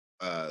to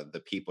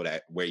the people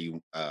that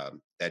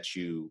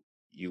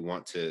you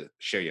want to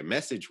share your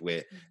message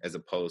with, as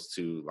opposed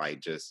to like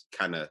just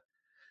kind of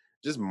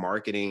just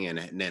marketing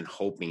and then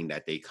hoping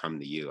that they come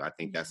to you. I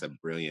think that's a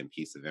brilliant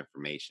piece of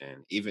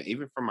information,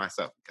 even for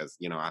myself, because,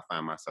 I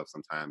find myself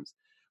sometimes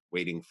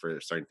waiting for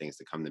certain things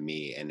to come to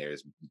me, and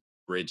there's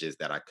bridges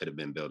that I could have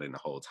been building the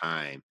whole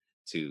time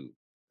to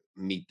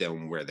meet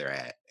them where they're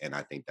at. And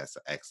I think that's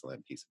an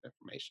excellent piece of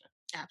information.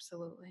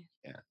 Absolutely.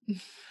 Yeah.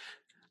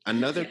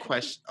 Another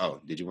question.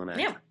 Oh, did you want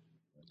to ask?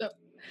 Yeah.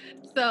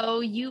 So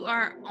you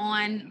are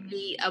on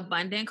the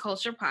Abundant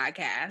Culture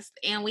podcast,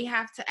 and we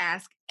have to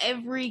ask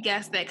every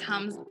guest that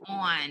comes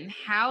on,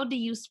 how do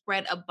you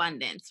spread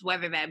abundance,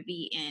 whether that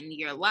be in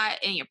your life,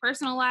 in your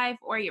personal life,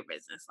 or your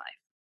business life?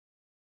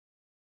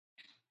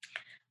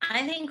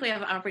 I think we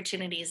have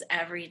opportunities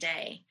every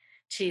day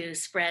to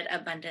spread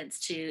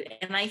abundance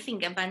and I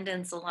think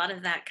abundance, a lot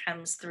of that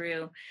comes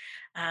through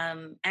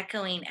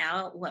echoing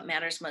out what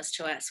matters most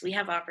to us. We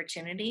have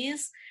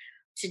opportunities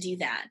to do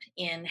that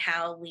in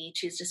how we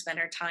choose to spend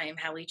our time,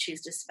 how we choose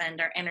to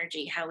spend our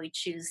energy, how we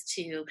choose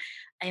to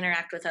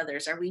interact with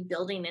others. Are we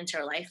building into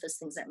our life those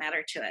things that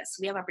matter to us?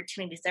 We have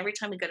opportunities every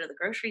time we go to the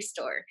grocery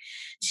store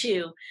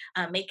to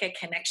make a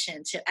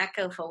connection, to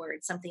echo forward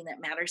something that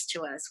matters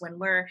to us. When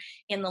we're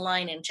in the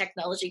line and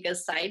technology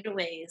goes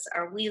sideways,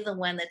 are we the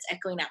one that's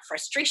echoing out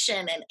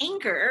frustration and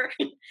anger?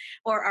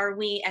 Or are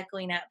we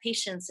echoing out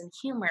patience and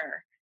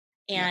humor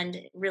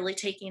and really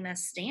taking a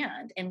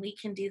stand? And we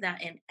can do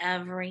that in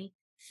everything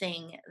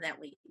that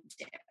we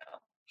do.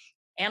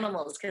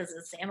 Animals, because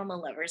it's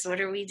animal lovers,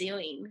 what are we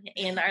doing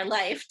in our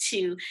life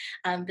to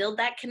build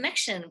that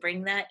connection,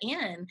 bring that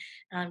in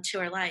to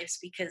our lives?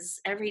 Because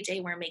every day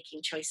we're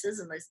making choices,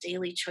 and those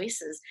daily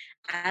choices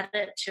add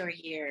it to our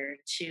year,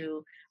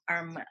 to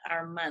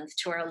our month,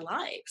 to our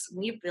lives.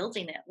 We're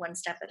building it one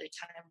step at a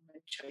time,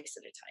 one choice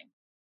at a time.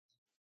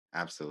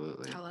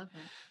 Absolutely. I love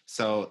it.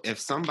 So if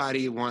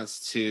somebody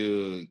wants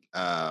to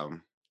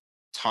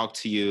talk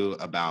to you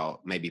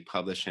about maybe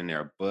publishing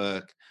their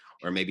book,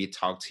 or maybe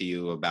talk to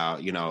you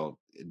about,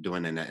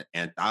 doing an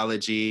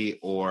anthology,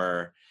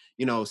 or,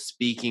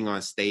 speaking on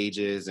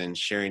stages and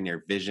sharing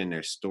their vision,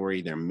 their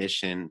story, their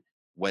mission,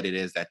 what it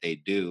is that they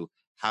do,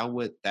 how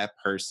would that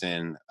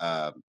person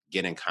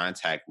get in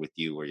contact with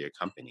you or your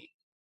company?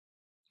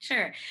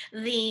 Sure.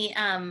 The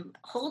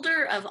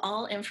holder of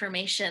all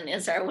information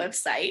is our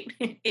website.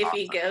 If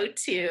you go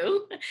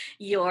to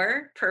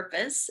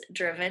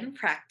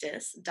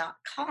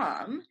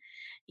yourpurposedrivenpractice.com,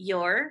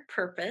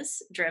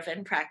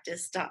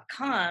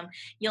 yourpurposedrivenpractice.com,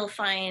 you'll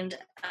find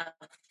a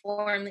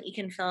form that you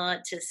can fill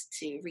out to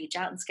reach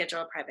out and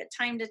schedule a private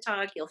time to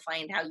talk. You'll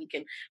find how you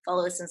can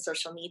follow us in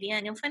social media,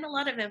 and you'll find a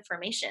lot of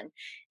information.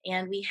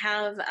 And we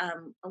have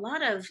a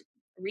lot of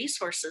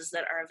resources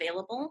that are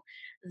available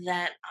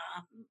that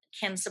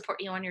can support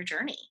you on your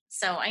journey.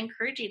 So I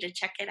encourage you to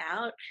check it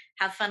out,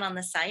 have fun on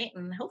the site,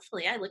 and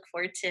hopefully I look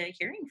forward to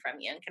hearing from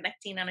you and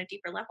connecting on a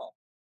deeper level.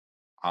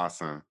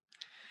 Awesome.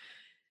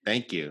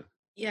 Thank you.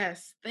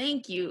 Yes,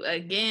 thank you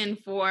again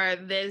for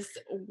this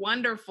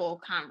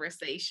wonderful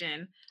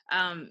conversation.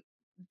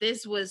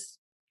 This was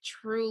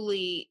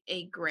truly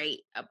a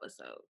great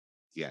episode.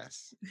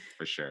 Yes,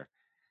 for sure.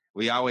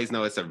 We always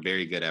know it's a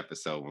very good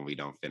episode when we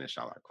don't finish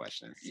all our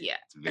questions. Yeah.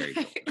 It's very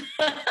good.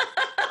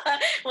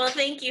 Well,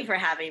 thank you for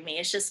having me.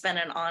 It's just been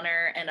an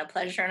honor and a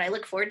pleasure, and I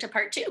look forward to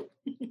part 2.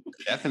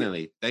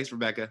 Definitely. Thanks,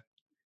 Rebecca.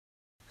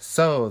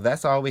 So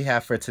that's all we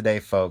have for today,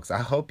 folks. I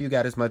hope you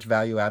got as much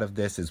value out of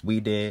this as we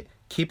did.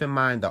 Keep in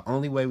mind, the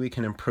only way we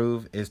can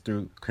improve is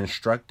through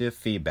constructive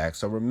feedback.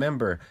 So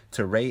remember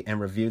to rate and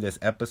review this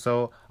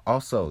episode.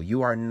 Also,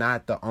 you are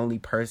not the only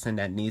person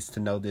that needs to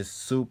know this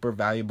super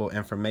valuable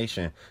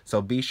information.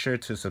 So be sure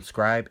to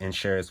subscribe and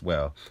share as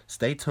well.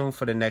 Stay tuned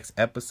for the next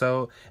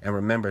episode. And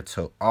remember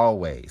to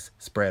always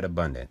spread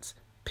abundance.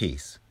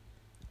 Peace.